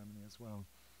of Germany as well.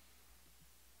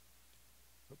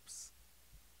 Oops.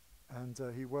 And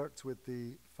he worked with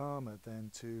the farmer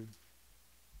then to,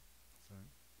 sorry.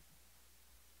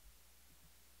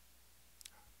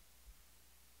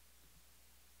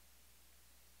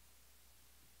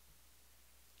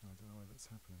 I don't know why that's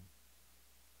happening.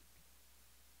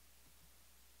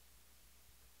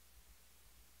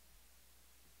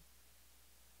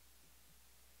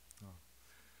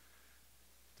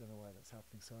 Don't know why that's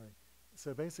happening, sorry.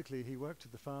 So basically he worked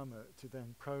with the farmer to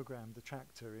then program the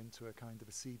tractor into a kind of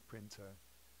a seed printer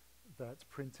that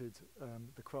printed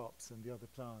the crops and the other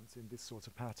plants in this sort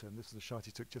of pattern. This was a shot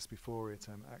he took just before it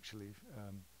actually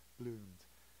bloomed,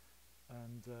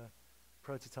 and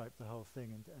prototyped the whole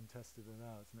thing and tested it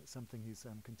out. And it's something he's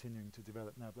continuing to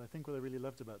develop now. But I think what I really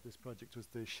loved about this project was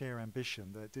the sheer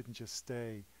ambition that it didn't just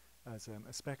stay as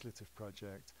a speculative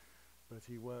project, but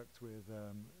he worked with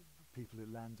people,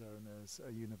 landowners,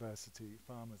 university,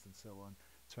 farmers and so on,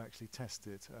 to actually test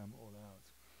it all out.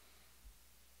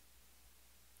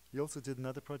 He also did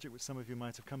another project which some of you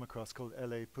might have come across called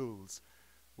LA Pools,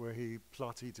 where he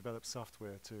developed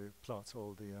software to plot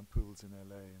all the pools in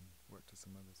LA and worked with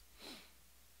some others.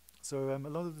 So a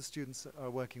lot of the students are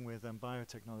working with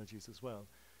biotechnologies as well.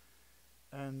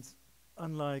 And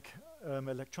unlike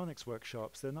electronics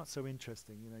workshops, they're not so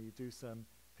interesting. You know, you do some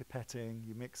pipetting,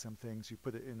 you mix some things, you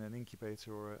put it in an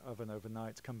incubator or an oven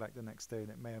overnight, come back the next day, and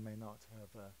it may or may not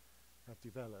have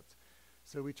developed.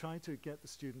 So we try to get the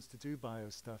students to do bio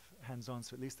stuff hands-on,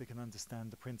 so at least they can understand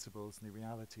the principles and the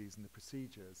realities and the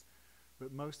procedures.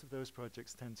 But most of those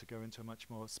projects tend to go into a much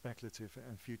more speculative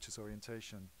and futures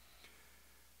orientation.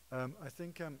 I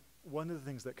think one of the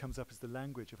things that comes up is the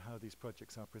language of how these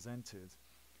projects are presented.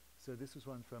 So this was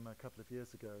one from a couple of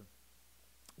years ago,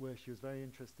 where she was very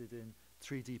interested in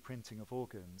 3D printing of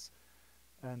organs,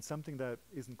 and something that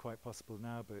isn't quite possible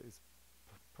now but is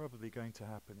probably going to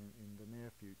happen in the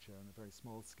near future on a very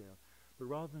small scale. But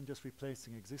rather than just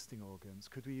replacing existing organs,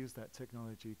 could we use that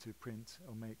technology to print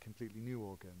or make completely new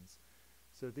organs?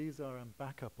 So these are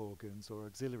backup organs or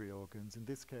auxiliary organs. In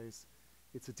this case,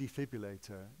 it's a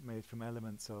defibrillator made from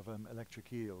elements of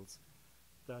electric eels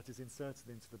that is inserted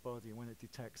into the body, and when it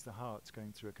detects the heart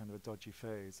going through a kind of a dodgy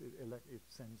phase, it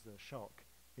sends a shock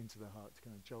into the heart to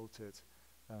kind of jolt it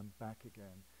back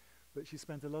again. But she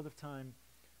spent a lot of time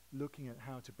looking at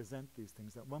how to present these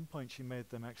things. At one point she made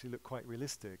them actually look quite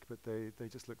realistic, but they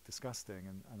just looked disgusting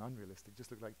and unrealistic,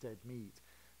 just looked like dead meat.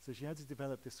 So she had to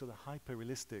develop this sort of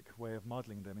hyper-realistic way of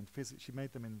modeling them in physics. She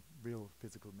made them in real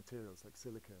physical materials like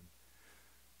silicone.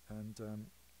 And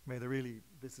made a really,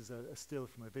 this is a still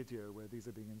from a video where these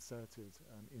are being inserted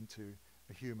into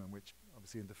a human, which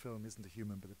obviously in the film isn't a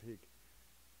human but a pig.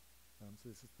 So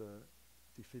this is the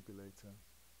defibrillator.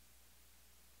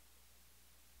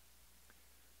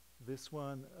 This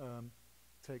one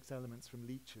takes elements from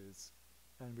leeches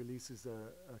and releases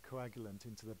a coagulant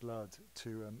into the blood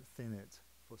to thin it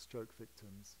for stroke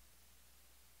victims.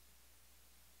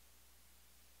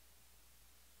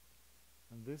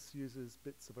 And this uses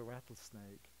bits of a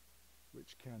rattlesnake,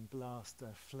 which can blast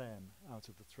phlegm out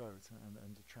of the throat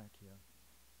and the trachea.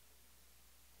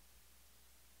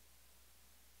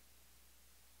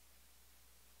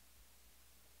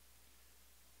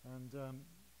 And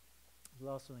the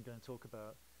last one I'm going to talk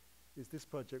about is this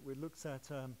project, which looks at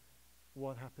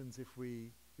what happens if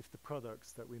the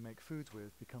products that we make food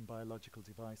with become biological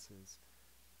devices.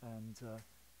 And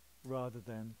rather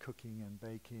than cooking and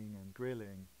baking and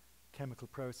grilling, chemical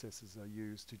processes are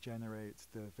used to generate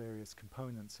the various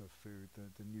components of food,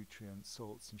 the nutrients,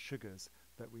 salts and sugars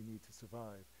that we need to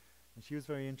survive. And she was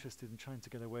very interested in trying to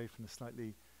get away from the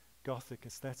slightly Gothic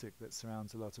aesthetic that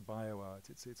surrounds a lot of bioart.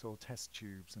 It's all test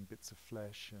tubes and bits of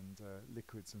flesh and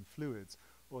liquids and fluids.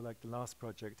 Or like the last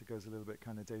project, it goes a little bit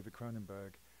kind of David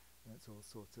Cronenberg. It's all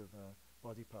sort of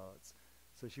body parts.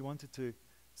 So she wanted to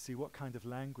see what kind of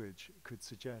language could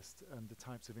suggest the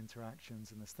types of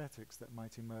interactions and aesthetics that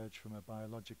might emerge from a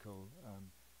biological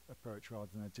approach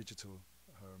rather than a digital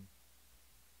home.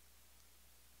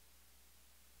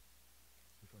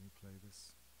 If I can play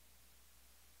this.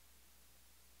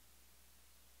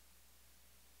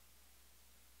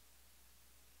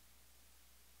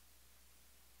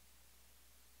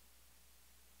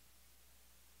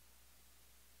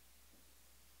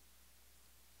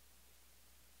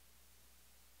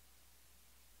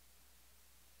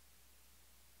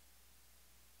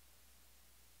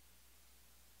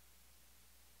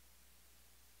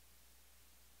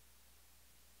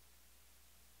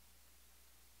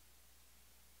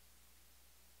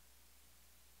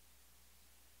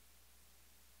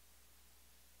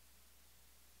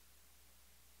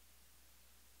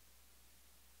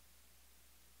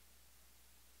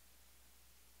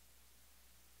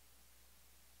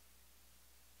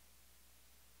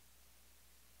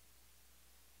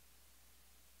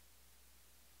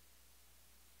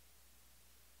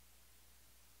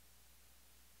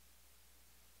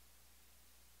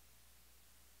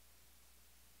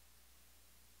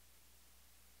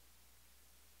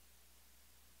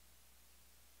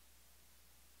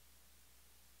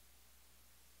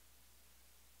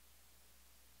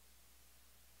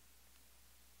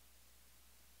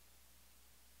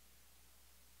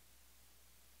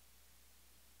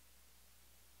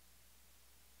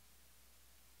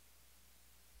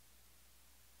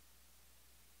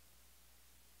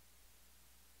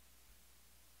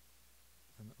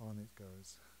 And on it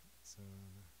goes. So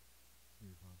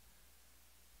move on.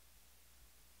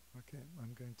 Okay,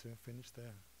 I'm going to finish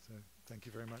there. So thank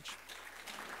you very much.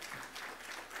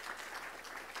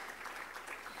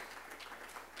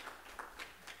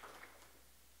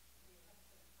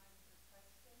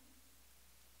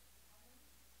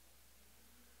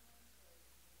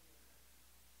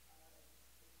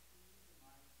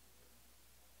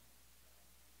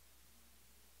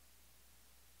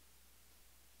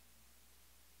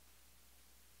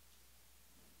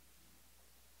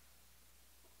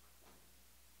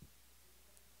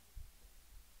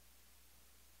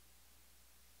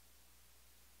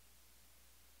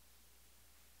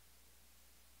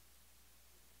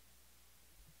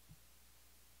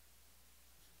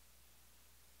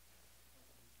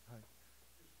 Hi.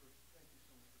 Just first, thank you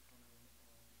so much for coming.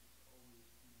 It's always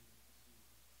neat to see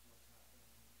what's happening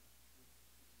with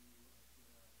you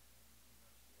here in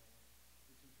our scale.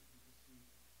 It's interesting to see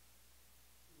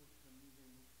we're kind of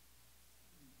moving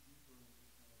deeper into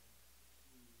kind of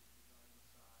the design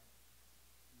side,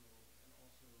 and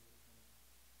also the kind of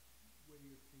way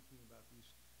you're thinking about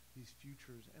these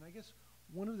futures. And I guess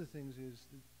one of the things is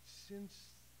that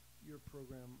since your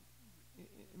program,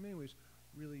 in many ways,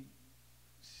 really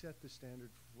set the standard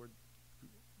for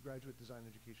graduate design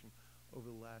education over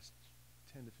the last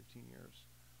 10 to 15 years.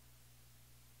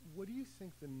 What do you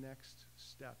think the next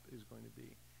step is going to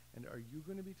be? And are you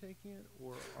going to be taking it,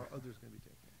 or are others going to be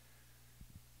taking it?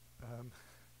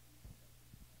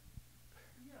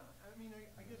 Yeah, I mean,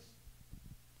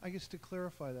 I guess to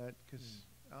clarify that, because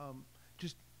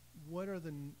just what are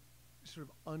the sort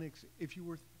of if you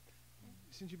were,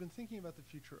 since you've been thinking about the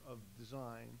future of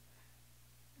design,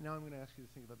 now I'm going to ask you to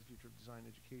think about the future of design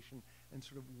education and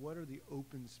sort of what are the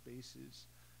open spaces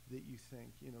that you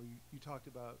think, you talked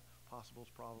about possibles,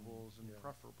 probables, and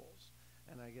preferables.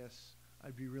 And I guess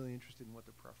I'd be really interested in what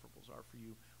the preferables are for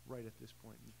you right at this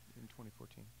point in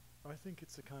 2014. I think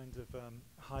it's a kind of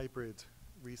hybrid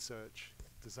research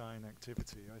design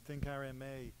activity. I think our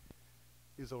MA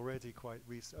is already quite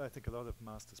I think a lot of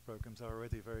master's programs are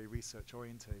already very research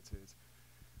orientated,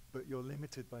 but you're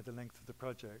limited by the length of the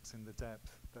projects and the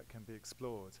depth that can be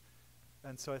explored.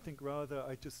 And so I think rather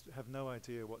I just have no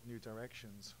idea what new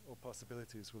directions or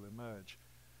possibilities will emerge,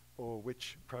 or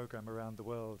which program around the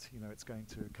world, you know, it's going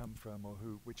to come from, or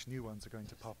which new ones are going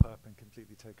to pop up and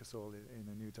completely take us all in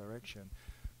a new direction.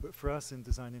 But for us in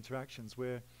Design Interactions,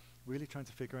 we're really trying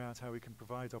to figure out how we can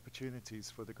provide opportunities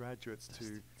for the graduates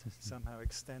to somehow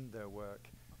extend their work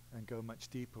and go much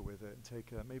deeper with it and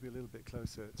take maybe a little bit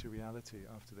closer to reality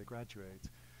after they graduate.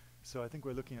 So I think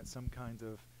we're looking at some kind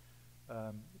of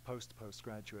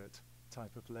postgraduate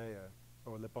type of layer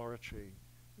or laboratory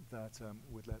that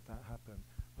would let that happen.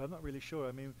 But I'm not really sure.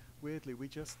 I mean, weirdly,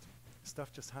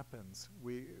 stuff just happens.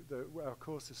 Our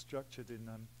course is structured in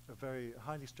a very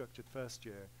highly structured first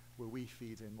year where we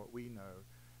feed in what we know,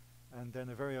 and then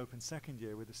a very open second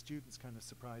year where the students kind of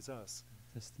surprise us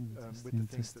with the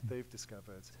things that they've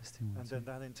discovered. And then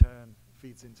that in turn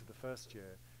feeds into the first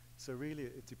year. So really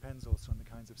it depends also on the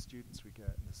kinds of students we get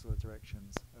and the sort of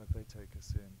directions they take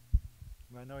us in.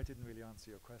 I know I didn't really answer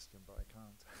your question, but I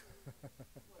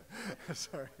can't.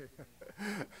 Sorry.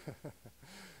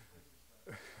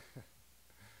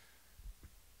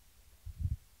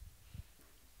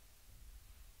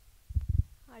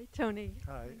 Hi, Tony.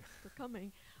 Hi. Thanks for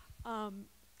coming.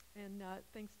 And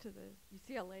thanks to the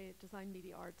UCLA Design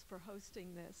Media Arts for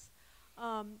hosting this.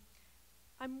 I'm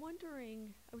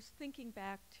wondering, I was thinking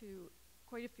back to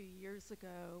quite a few years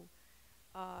ago,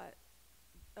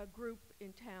 a group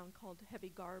in town called Heavy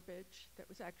Garbage that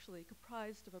was actually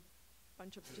comprised of a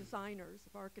bunch of designers,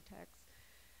 of architects,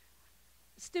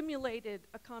 stimulated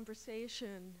a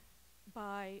conversation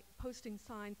by posting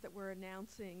signs that were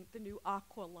announcing the new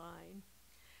Aqua line,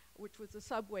 which was a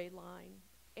subway line.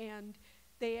 And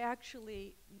they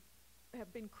actually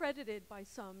have been credited by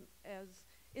some as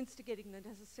instigating the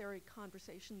necessary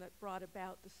conversation that brought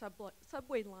about the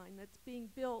subway line that's being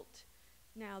built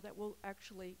now that will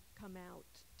actually come out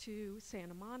to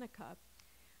Santa Monica.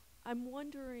 I'm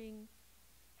wondering,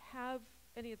 have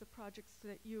any of the projects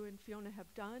that you and Fiona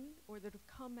have done or that have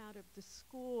come out of the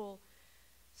school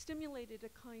stimulated a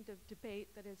kind of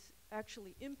debate that has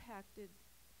actually impacted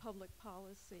public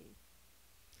policy?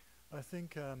 I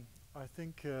think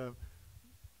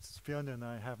Fiona and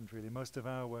I haven't really. Most of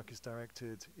our work is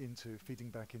directed into feeding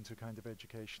back into kind of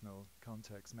educational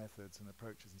context, methods and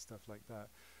approaches and stuff like that.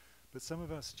 But some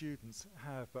of our students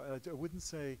have, but I wouldn't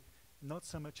say not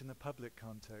so much in the public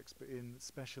context, but in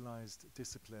specialized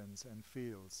disciplines and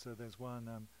fields. So there's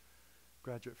one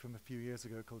graduate from a few years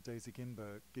ago called Daisy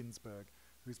Ginsberg,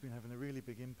 who's been having a really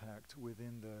big impact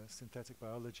within the synthetic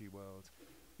biology world.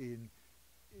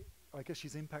 I guess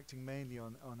she's impacting mainly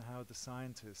on how the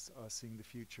scientists are seeing the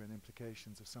future and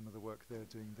implications of some of the work they're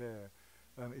doing there.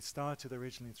 It started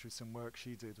originally through some work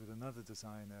she did with another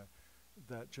designer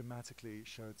that dramatically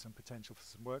showed some potential for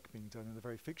some work being done in a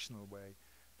very fictional way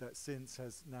that since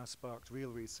has now sparked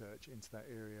real research into that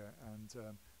area and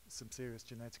some serious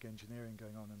genetic engineering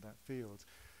going on in that field.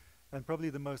 And probably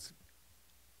the most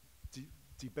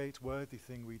debate-worthy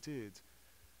thing we did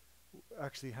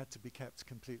actually had to be kept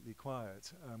completely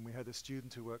quiet. We had a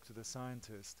student who worked with a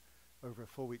scientist over a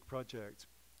 4-week project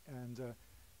and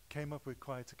came up with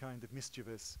quite a kind of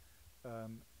mischievous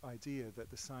idea that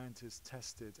the scientist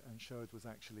tested and showed was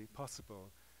actually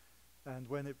possible. And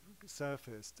when it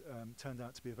surfaced, turned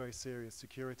out to be a very serious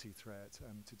security threat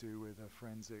to do with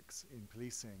forensics in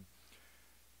policing.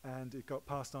 And it got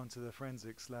passed on to the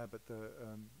forensics lab at the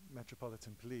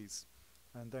Metropolitan Police,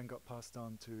 and then got passed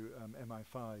on to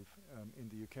MI5 in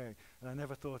the UK. And I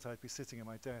never thought I'd be sitting at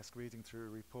my desk reading through a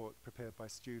report prepared by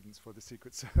students for the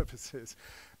Secret Services,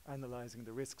 analyzing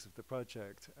the risks of the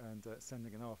project and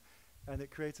sending it off. And it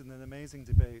created an amazing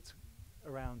debate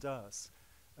around us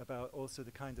about also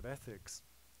the kind of ethics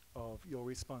of your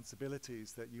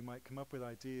responsibilities, that you might come up with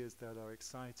ideas that are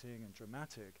exciting and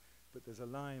dramatic, but there's a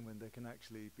line when they can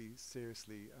actually be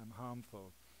seriously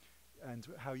harmful. And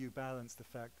how you balance the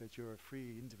fact that you're a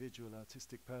free individual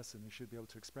artistic person who should be able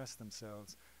to express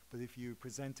themselves, but if you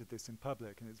presented this in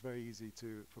public, and it's very easy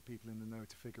for people in the know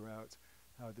to figure out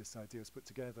how this idea is put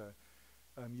together,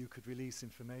 you could release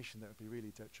information that would be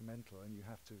really detrimental, and you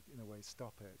have to, in a way,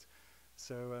 stop it.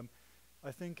 So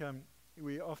I think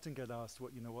we often get asked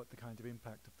what the kind of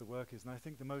impact of the work is, and I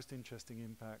think the most interesting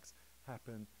impacts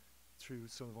happen through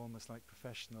sort of almost like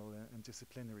professional and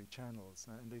disciplinary channels,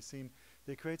 and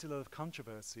they create a lot of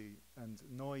controversy and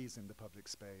noise in the public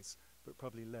space, but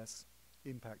probably less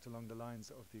impact along the lines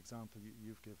of the example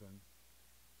you've given.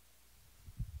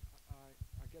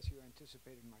 I guess you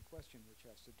anticipated my question, which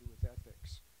has to do with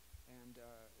ethics. And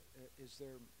is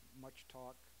there much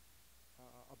talk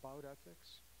about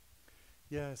ethics?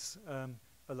 Yes,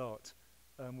 a lot.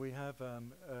 We have a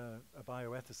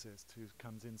bioethicist who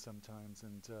comes in sometimes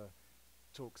and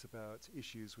talks about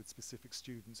issues with specific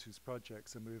students whose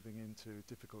projects are moving into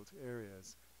difficult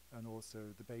areas, and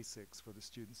also the basics for the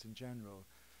students in general.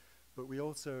 But we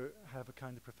also have a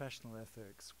kind of professional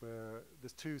ethics where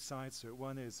there's two sides to it.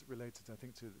 One is related, I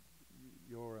think, to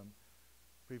your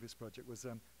previous project, was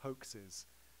hoaxes.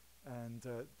 And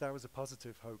that was a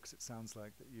positive hoax, it sounds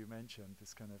like, that you mentioned,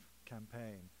 this kind of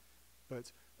campaign. But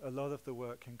a lot of the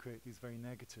work can create these very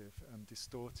negative,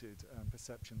 distorted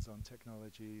perceptions on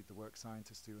technology, the work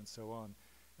scientists do, and so on.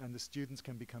 And the students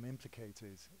can become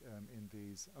implicated in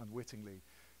these unwittingly.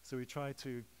 So we try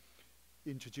to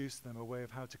introduce them a way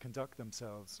of how to conduct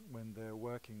themselves when they're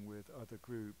working with other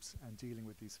groups and dealing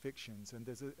with these fictions. And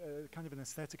there's a kind of an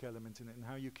aesthetic element in it, and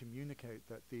how you communicate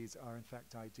that these are in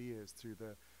fact ideas through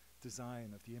the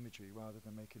design of the imagery rather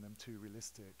than making them too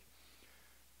realistic.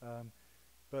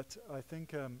 But I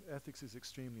think ethics is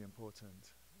extremely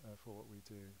important for what we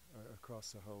do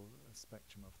across a whole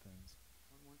spectrum of things.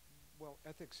 Well,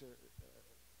 ethics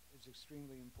is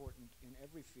extremely important in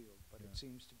every field, but it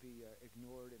seems to be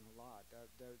ignored in a lot.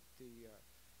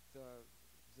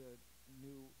 The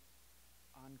new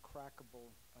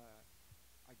uncrackable,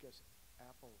 I guess,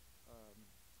 Apple.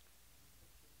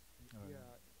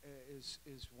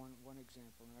 Is one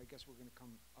example, and I guess we're going to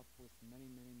come up with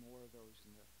many more of those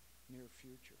in the near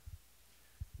future.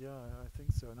 Yeah, I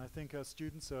think so. And I think our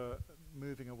students are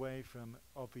moving away from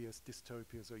obvious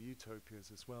dystopias or utopias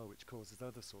as well, which causes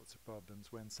other sorts of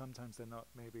problems when sometimes they're not,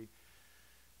 maybe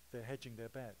they're hedging their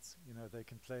bets. You know, they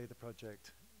can play the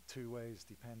project two ways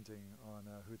depending on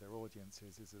who their audience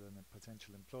is. Is it a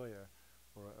potential employer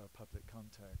or a public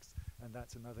context? And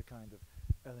that's another kind of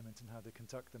element in how they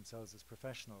conduct themselves as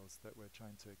professionals that we're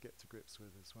trying to get to grips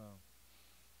with as well.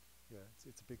 Yeah,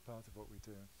 it's a big part of what we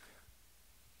do.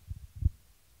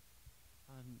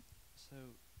 So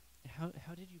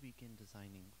how did you begin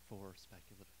designing for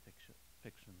speculative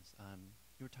fictions?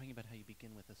 You were talking about how you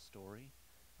begin with a story,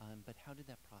 but how did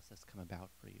that process come about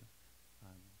for you?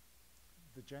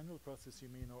 The general process, you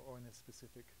mean, or in a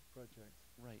specific project?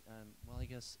 Right. Well, I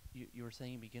guess you were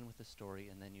saying you begin with a story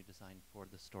and then you design for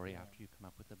the story after you come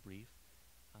up with a brief.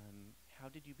 How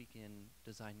did you begin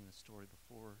designing the story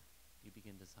before you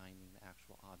begin designing the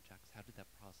actual objects? How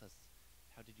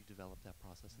did you develop that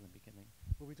process in the beginning?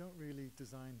 Well, we don't really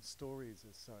design stories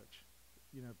as such.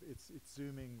 You know, it's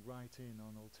zooming right in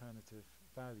on alternative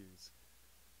values.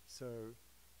 So,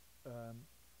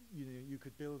 you know, you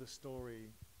could build a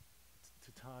story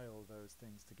to tie all those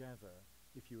things together.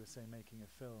 If you were, say, making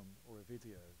a film or a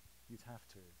video, you'd have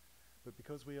to. But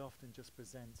because we often just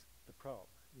present the prop,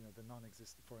 you know,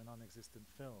 for a non-existent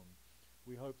film,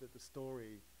 we hope that the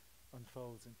story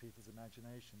unfolds in people's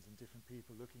imaginations, and different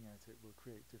people looking at it will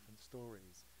create different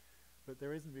stories. But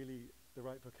there isn't really the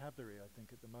right vocabulary, I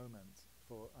think, at the moment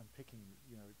for unpicking,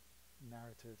 you know,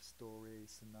 narrative, story,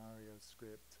 scenario,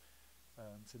 script,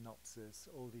 synopsis,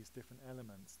 all these different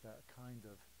elements that kind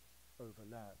of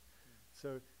overlap.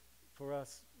 So for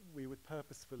us, we would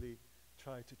purposefully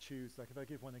try to choose, like if I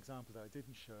give one example that I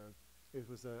didn't show, it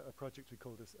was a project we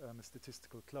called a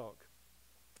statistical clock.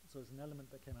 So it's an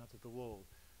element that came out of the wall.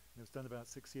 It was done about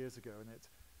 6 years ago, and it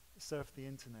surfed the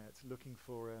internet looking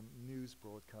for news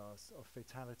broadcasts of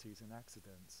fatalities in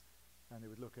accidents. And it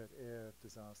would look at air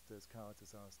disasters, car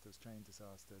disasters, train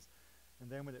disasters. And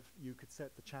then when you could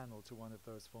set the channel to one of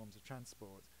those forms of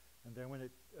transport. And then when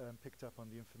it picked up on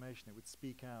the information, it would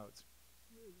speak out,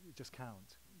 just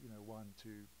count, you know, 1, 2,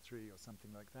 3, or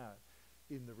something like that.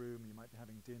 In the room, you might be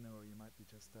having dinner, or you might be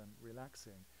just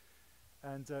relaxing.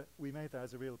 And we made that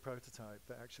as a real prototype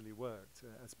that actually worked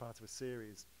as part of a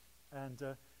series. And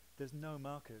there's no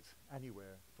market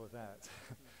anywhere for that.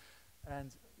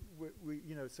 And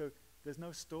you know, so there's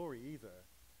no story either.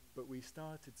 But we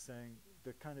started saying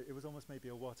it was almost maybe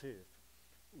a what if.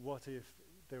 What if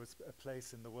there was a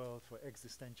place in the world for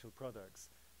existential products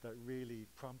that really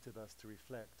prompted us to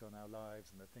reflect on our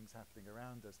lives and the things happening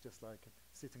around us, just like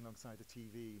sitting alongside a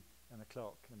TV and a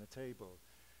clock and a table.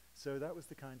 So that was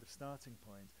the kind of starting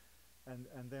point.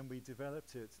 And then we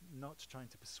developed it, not trying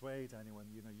to persuade anyone,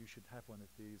 you know, you should have one of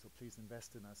these, or please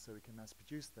invest in us so we can mass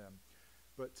produce them,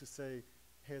 but to say,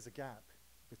 here's a gap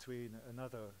between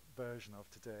another version of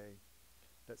today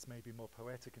that's maybe more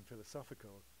poetic and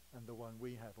philosophical, and the one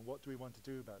we have. And what do we want to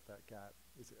do about that gap?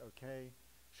 Is it okay?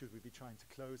 Should we be trying to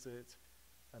close it?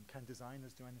 Can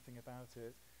designers do anything about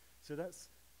it? So that's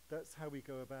how we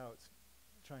go about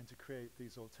trying to create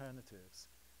these alternatives.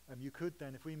 You could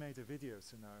then, if we made a video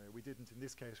scenario, we didn't in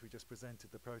this case, we just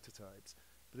presented the prototypes,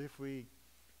 but if we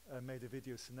made a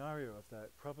video scenario of that,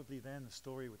 probably then a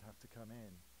story would have to come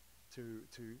in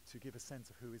to give a sense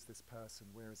of who is this person,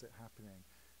 where is it happening.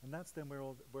 And that's then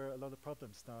where a lot of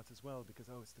problems start as well, because,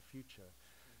 oh, it's the future.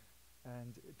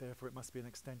 And therefore it must be an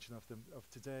extension of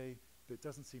today, but it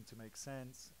doesn't seem to make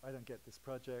sense. I don't get this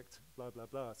project, blah, blah,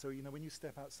 blah. So, you know, when you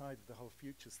step outside of the whole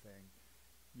futures thing,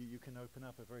 you can open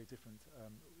up a very different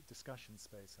discussion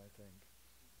space, I think.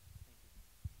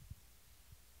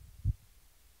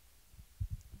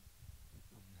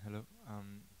 Hello.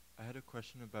 I had a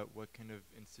question about what kind of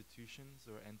institutions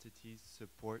or entities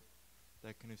support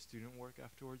that kind of student work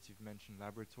afterwards. You've mentioned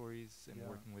laboratories and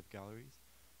working with galleries,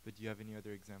 but do you have any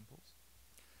other examples?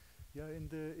 Yeah,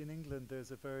 in England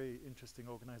there's a very interesting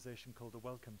organization called the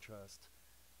Wellcome Trust,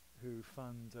 who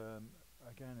fund,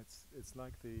 again, it's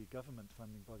like the government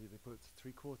funding body. They put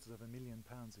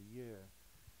 £750,000 a year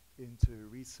into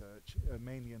research,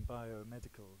 mainly in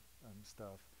biomedical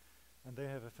stuff. And they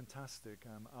have a fantastic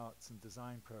arts and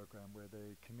design program where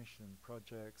they commission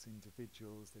projects,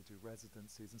 individuals, they do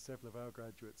residencies, and several of our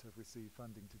graduates have received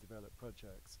funding to develop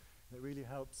projects. And it really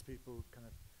helps people kind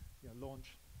of, you know,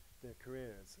 launch their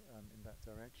careers in that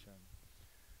direction.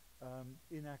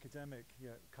 In academic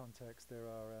context, there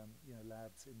are you know,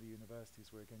 labs in the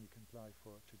universities where again you can apply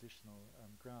for traditional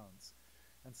grants.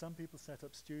 And some people set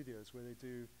up studios where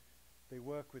they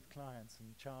work with clients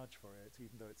and charge for it,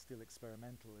 even though it's still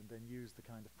experimental, and then use the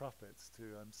kind of profits to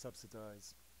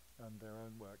subsidize their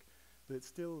own work. But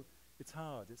it's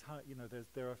hard. It's hard. You know,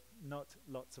 there are not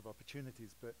lots of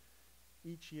opportunities, but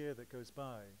each year that goes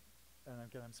by, and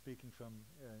again I'm speaking from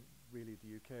really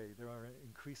the UK, there are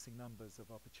increasing numbers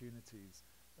of opportunities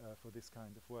for this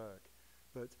kind of work.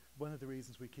 But one of the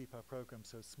reasons we keep our program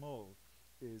so small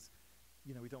is,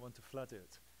 you know, we don't want to flood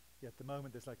it. At the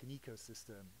moment there's like an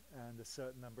ecosystem, and a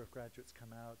certain number of graduates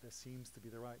come out, there seems to be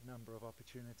the right number of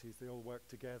opportunities, they all work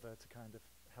together to kind of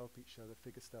help each other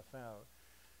figure stuff out,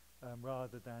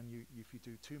 rather than if you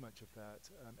do too much of that,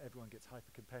 everyone gets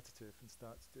hyper competitive and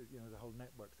starts to, you know, the whole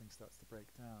network thing starts to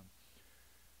break down.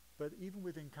 But even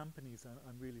within companies,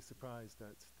 I'm really surprised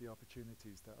at the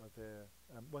opportunities that are there.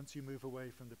 Once you move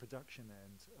away from the production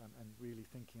end and really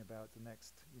thinking about the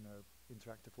next, you know,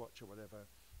 interactive watch or whatever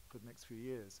for the next few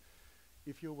years,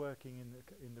 if you're working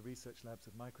in the research labs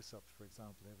of Microsoft, for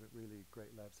example, they have really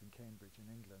great labs in Cambridge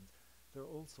in England, there are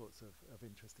all sorts of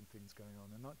interesting things going on,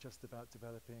 and not just about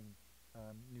developing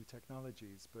new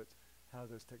technologies, but how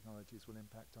those technologies will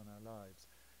impact on our lives.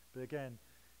 But again,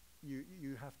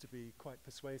 you have to be quite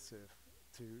persuasive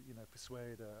to, you know,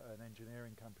 persuade an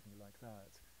engineering company like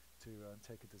that to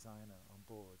take a designer on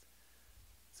board.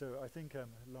 So I think a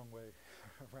long way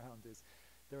around is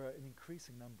there are an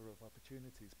increasing number of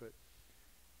opportunities, but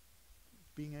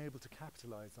being able to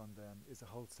capitalize on them is a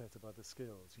whole set of other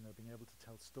skills, you know, being able to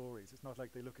tell stories. It's not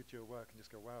like they look at your work and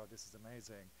just go, wow, this is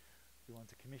amazing, we want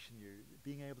to commission you.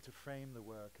 Being able to frame the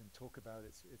work and talk about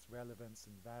its relevance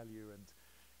and value and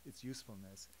its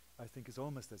usefulness, I think is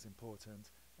almost as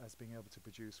important as being able to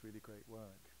produce really great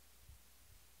work.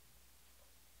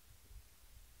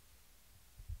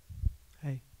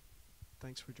 Hey,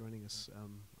 thanks for joining us.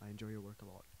 I enjoy your work a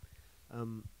lot.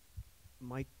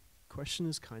 My question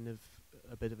is kind of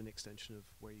a bit of an extension of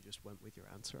where you just went with your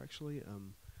answer, actually.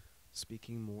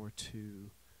 Speaking more to,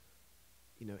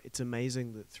 you know, it's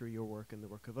amazing that through your work and the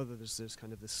work of others, there's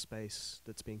kind of this space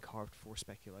that's being carved for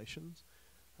speculations.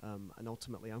 And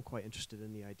ultimately, I'm quite interested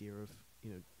in the idea of,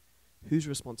 you know, whose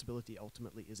responsibility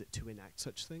ultimately is it to enact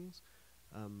such things?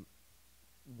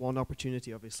 One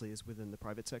opportunity, obviously, is within the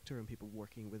private sector and people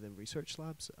working within research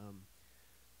labs.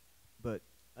 But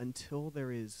until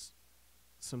there is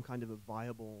some kind of a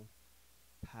viable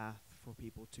path for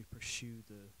people to pursue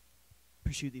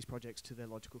these projects to their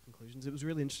logical conclusions, it was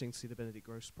really interesting to see the Benedict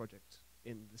Gross project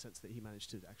in the sense that he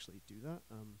managed to actually do that.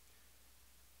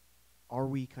 Are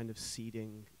we kind of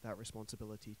ceding that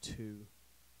responsibility to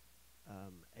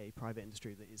a private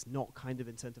industry that is not kind of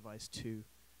incentivized to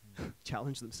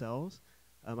challenge themselves?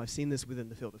 I've seen this within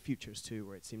the field of futures too,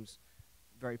 where it seems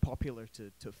very popular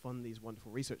to fund these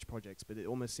wonderful research projects, but it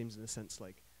almost seems in a sense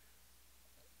like,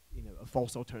 you know, a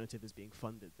false alternative is being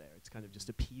funded there. It's kind of just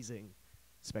appeasing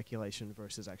speculation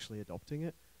versus actually adopting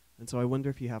it. And so I wonder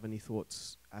if you have any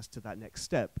thoughts as to that next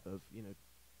step of, you know,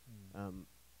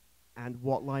 and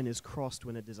what line is crossed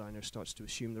when a designer starts to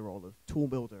assume the role of tool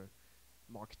builder,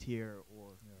 marketeer,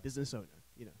 or business owner?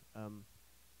 You know,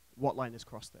 what line is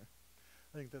crossed there?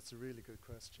 I think that's a really good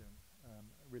question. a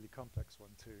really complex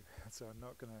one too. So I'm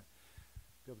not going to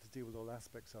be able to deal with all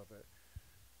aspects of it.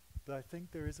 But I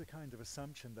think there is a kind of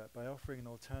assumption that by offering an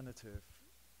alternative,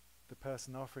 the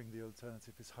person offering the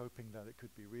alternative is hoping that it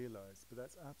could be realized. But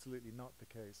that's absolutely not the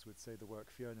case with, say, the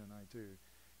work Fiona and I do.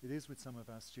 It is with some of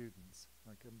our students.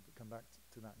 I can come back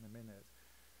to that in a minute.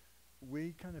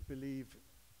 We kind of believe,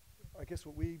 I guess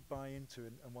what we buy into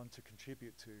and want to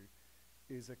contribute to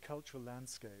is a cultural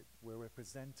landscape where we're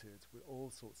presented with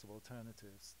all sorts of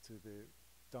alternatives to the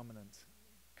dominant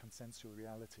consensual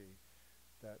reality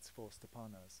that's forced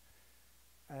upon us,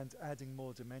 and adding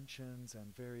more dimensions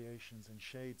and variations and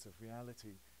shades of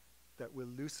reality that will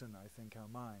loosen, I think, our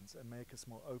minds and make us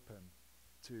more open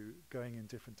to going in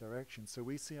different directions. So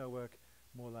we see our work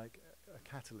more like a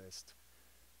catalyst,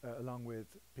 along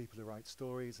with people who write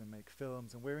stories and make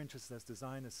films. And we're interested as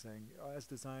designers saying, as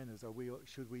designers,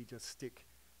 should we just stick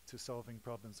to solving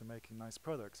problems and making nice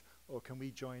products? Or can we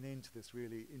join into this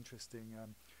really interesting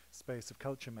space of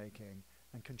culture making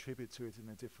and contribute to it in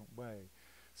a different way?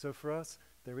 So for us,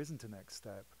 there isn't a next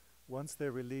step. Once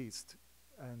they're released,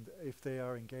 and if they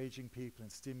are engaging people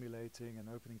and stimulating and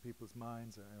opening people's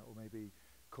minds, or maybe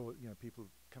people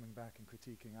coming back and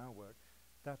critiquing our work,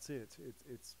 that's it.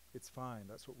 It's fine.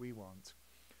 That's what we want.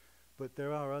 But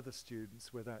there are other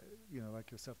students where that,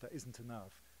 like yourself, that isn't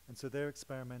enough. And so they're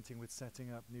experimenting with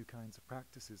setting up new kinds of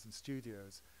practices and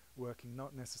studios, working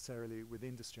not necessarily with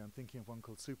industry. I'm thinking of one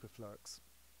called Superflux,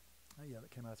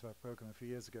 that came out of our program a few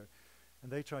years ago.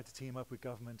 And they tried to team up with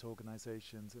government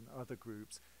organizations and other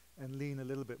groups and lean a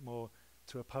little bit more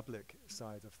to a public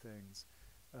side of things.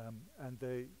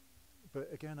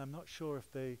 But again, I'm not sure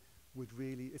if they would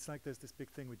really, it's like there's this big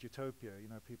thing with utopia.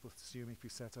 People assume if you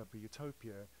set up a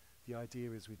utopia, the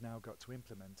idea is we've now got to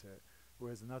implement it.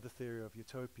 Whereas another theory of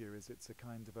utopia is it's a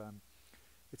kind of,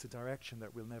 it's a direction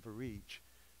that we'll never reach,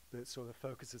 that sort of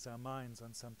focuses our minds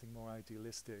on something more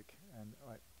idealistic and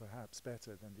perhaps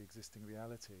better than the existing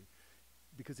reality.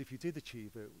 Because if you did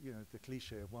achieve it, the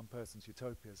cliche of one person's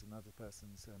utopia is another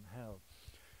person's hell.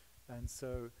 And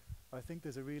so I think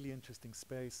there's a really interesting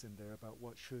space in there about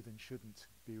what should and shouldn't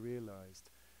be realized.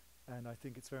 And I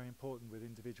think it's very important with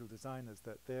individual designers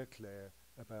that they're clear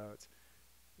about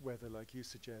whether, like you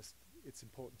suggest, it's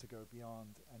important to go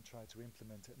beyond and try to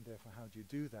implement it, and therefore how do you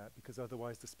do that? Because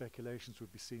otherwise the speculations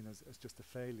would be seen as just a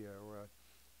failure or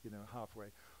halfway.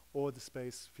 Or the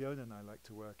space Fiona and I like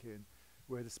to work in,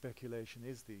 where the speculation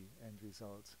is the end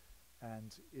result,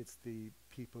 and it's the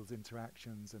people's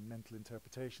interactions and mental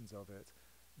interpretations of it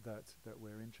that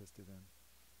we're interested in.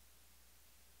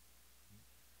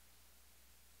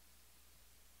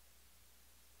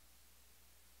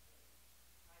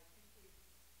 I think we've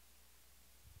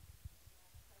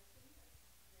person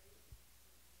that's very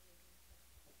interesting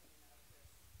coming out of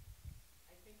this.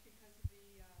 I think because of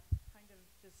the kind of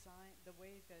design, the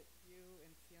way that you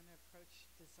and Fiona approach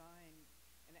design,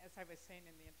 and as I was saying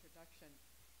in the introduction,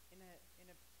 in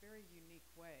a very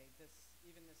unique way,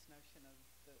 even this notion of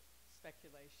the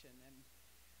speculation, and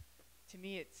to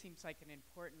me it seems like an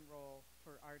important role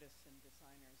for artists and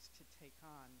designers to take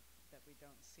on that we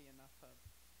don't see enough of.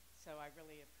 So I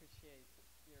really appreciate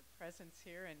your presence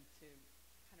here and to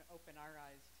kind of open our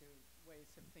eyes to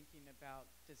ways of thinking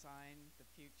about design, the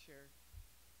future,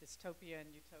 dystopia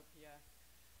and utopia.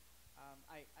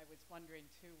 I was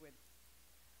wondering too,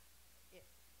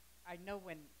 I know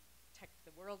when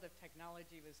the world of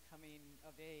technology was coming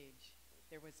of age,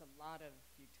 there was a lot of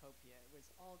utopia. It was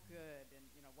all good, and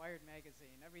Wired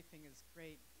magazine, everything is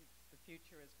great. The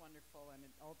future is wonderful, and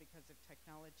all because of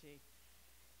technology.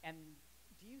 And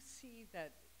do you see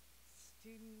that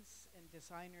students and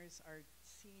designers are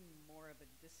seeing more of a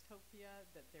dystopia?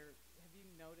 Have you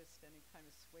noticed any kind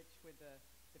of switch with the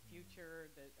future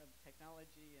of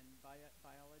technology and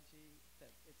biology,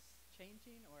 that it's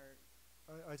changing, or?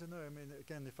 I don't know. I mean,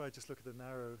 again, if I just look at the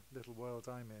narrow little world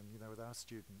I'm in, with our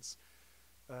students,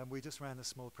 we just ran a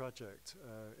small project,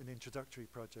 an introductory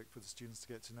project for the students to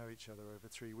get to know each other over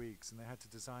 3 weeks, and they had to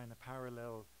design a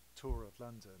parallel tour of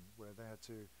London where they had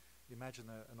to imagine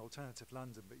an alternative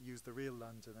London but use the real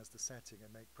London as the setting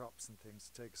and make props and things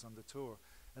to take us on the tour.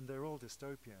 And they're all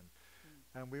dystopian.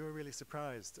 And we were really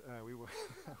surprised. We were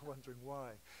wondering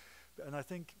why. And I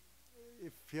think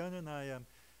if Fiona and I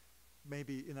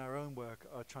maybe in our own work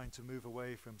are trying to move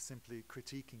away from simply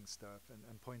critiquing stuff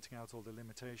and pointing out all the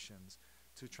limitations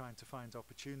to trying to find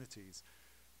opportunities.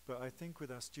 But I think with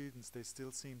our students, they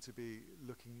still seem to be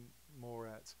looking more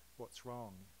at what's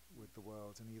wrong with the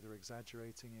world and either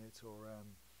exaggerating it or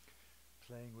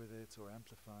playing with it or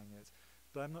amplifying it.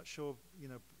 But I'm not sure,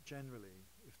 generally,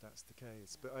 if that's the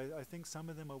case. But I think some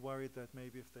of them are worried that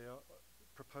maybe if they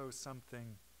propose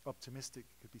something optimistic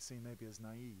could be seen maybe as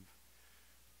naive.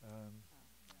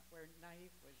 Where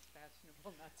naive was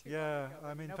fashionable not too Yeah, long ago, I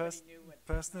but mean, nobody knew what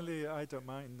personally, technology I was don't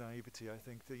doing. mind naivety. I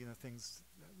think that, things,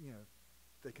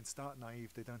 they can start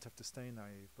naive. They don't have to stay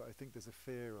naive. But I think there's a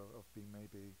fear of being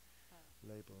maybe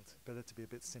labeled. Okay. Better to be a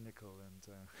bit cynical and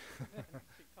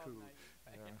Be called cool.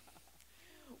 naive.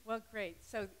 Yeah. Well, great.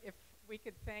 So if we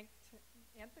could thank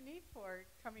Anthony for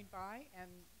coming by, and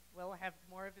we'll have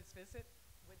more of his visit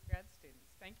with grad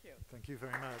students. Thank you. Thank you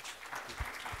very much. Thank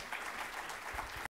you.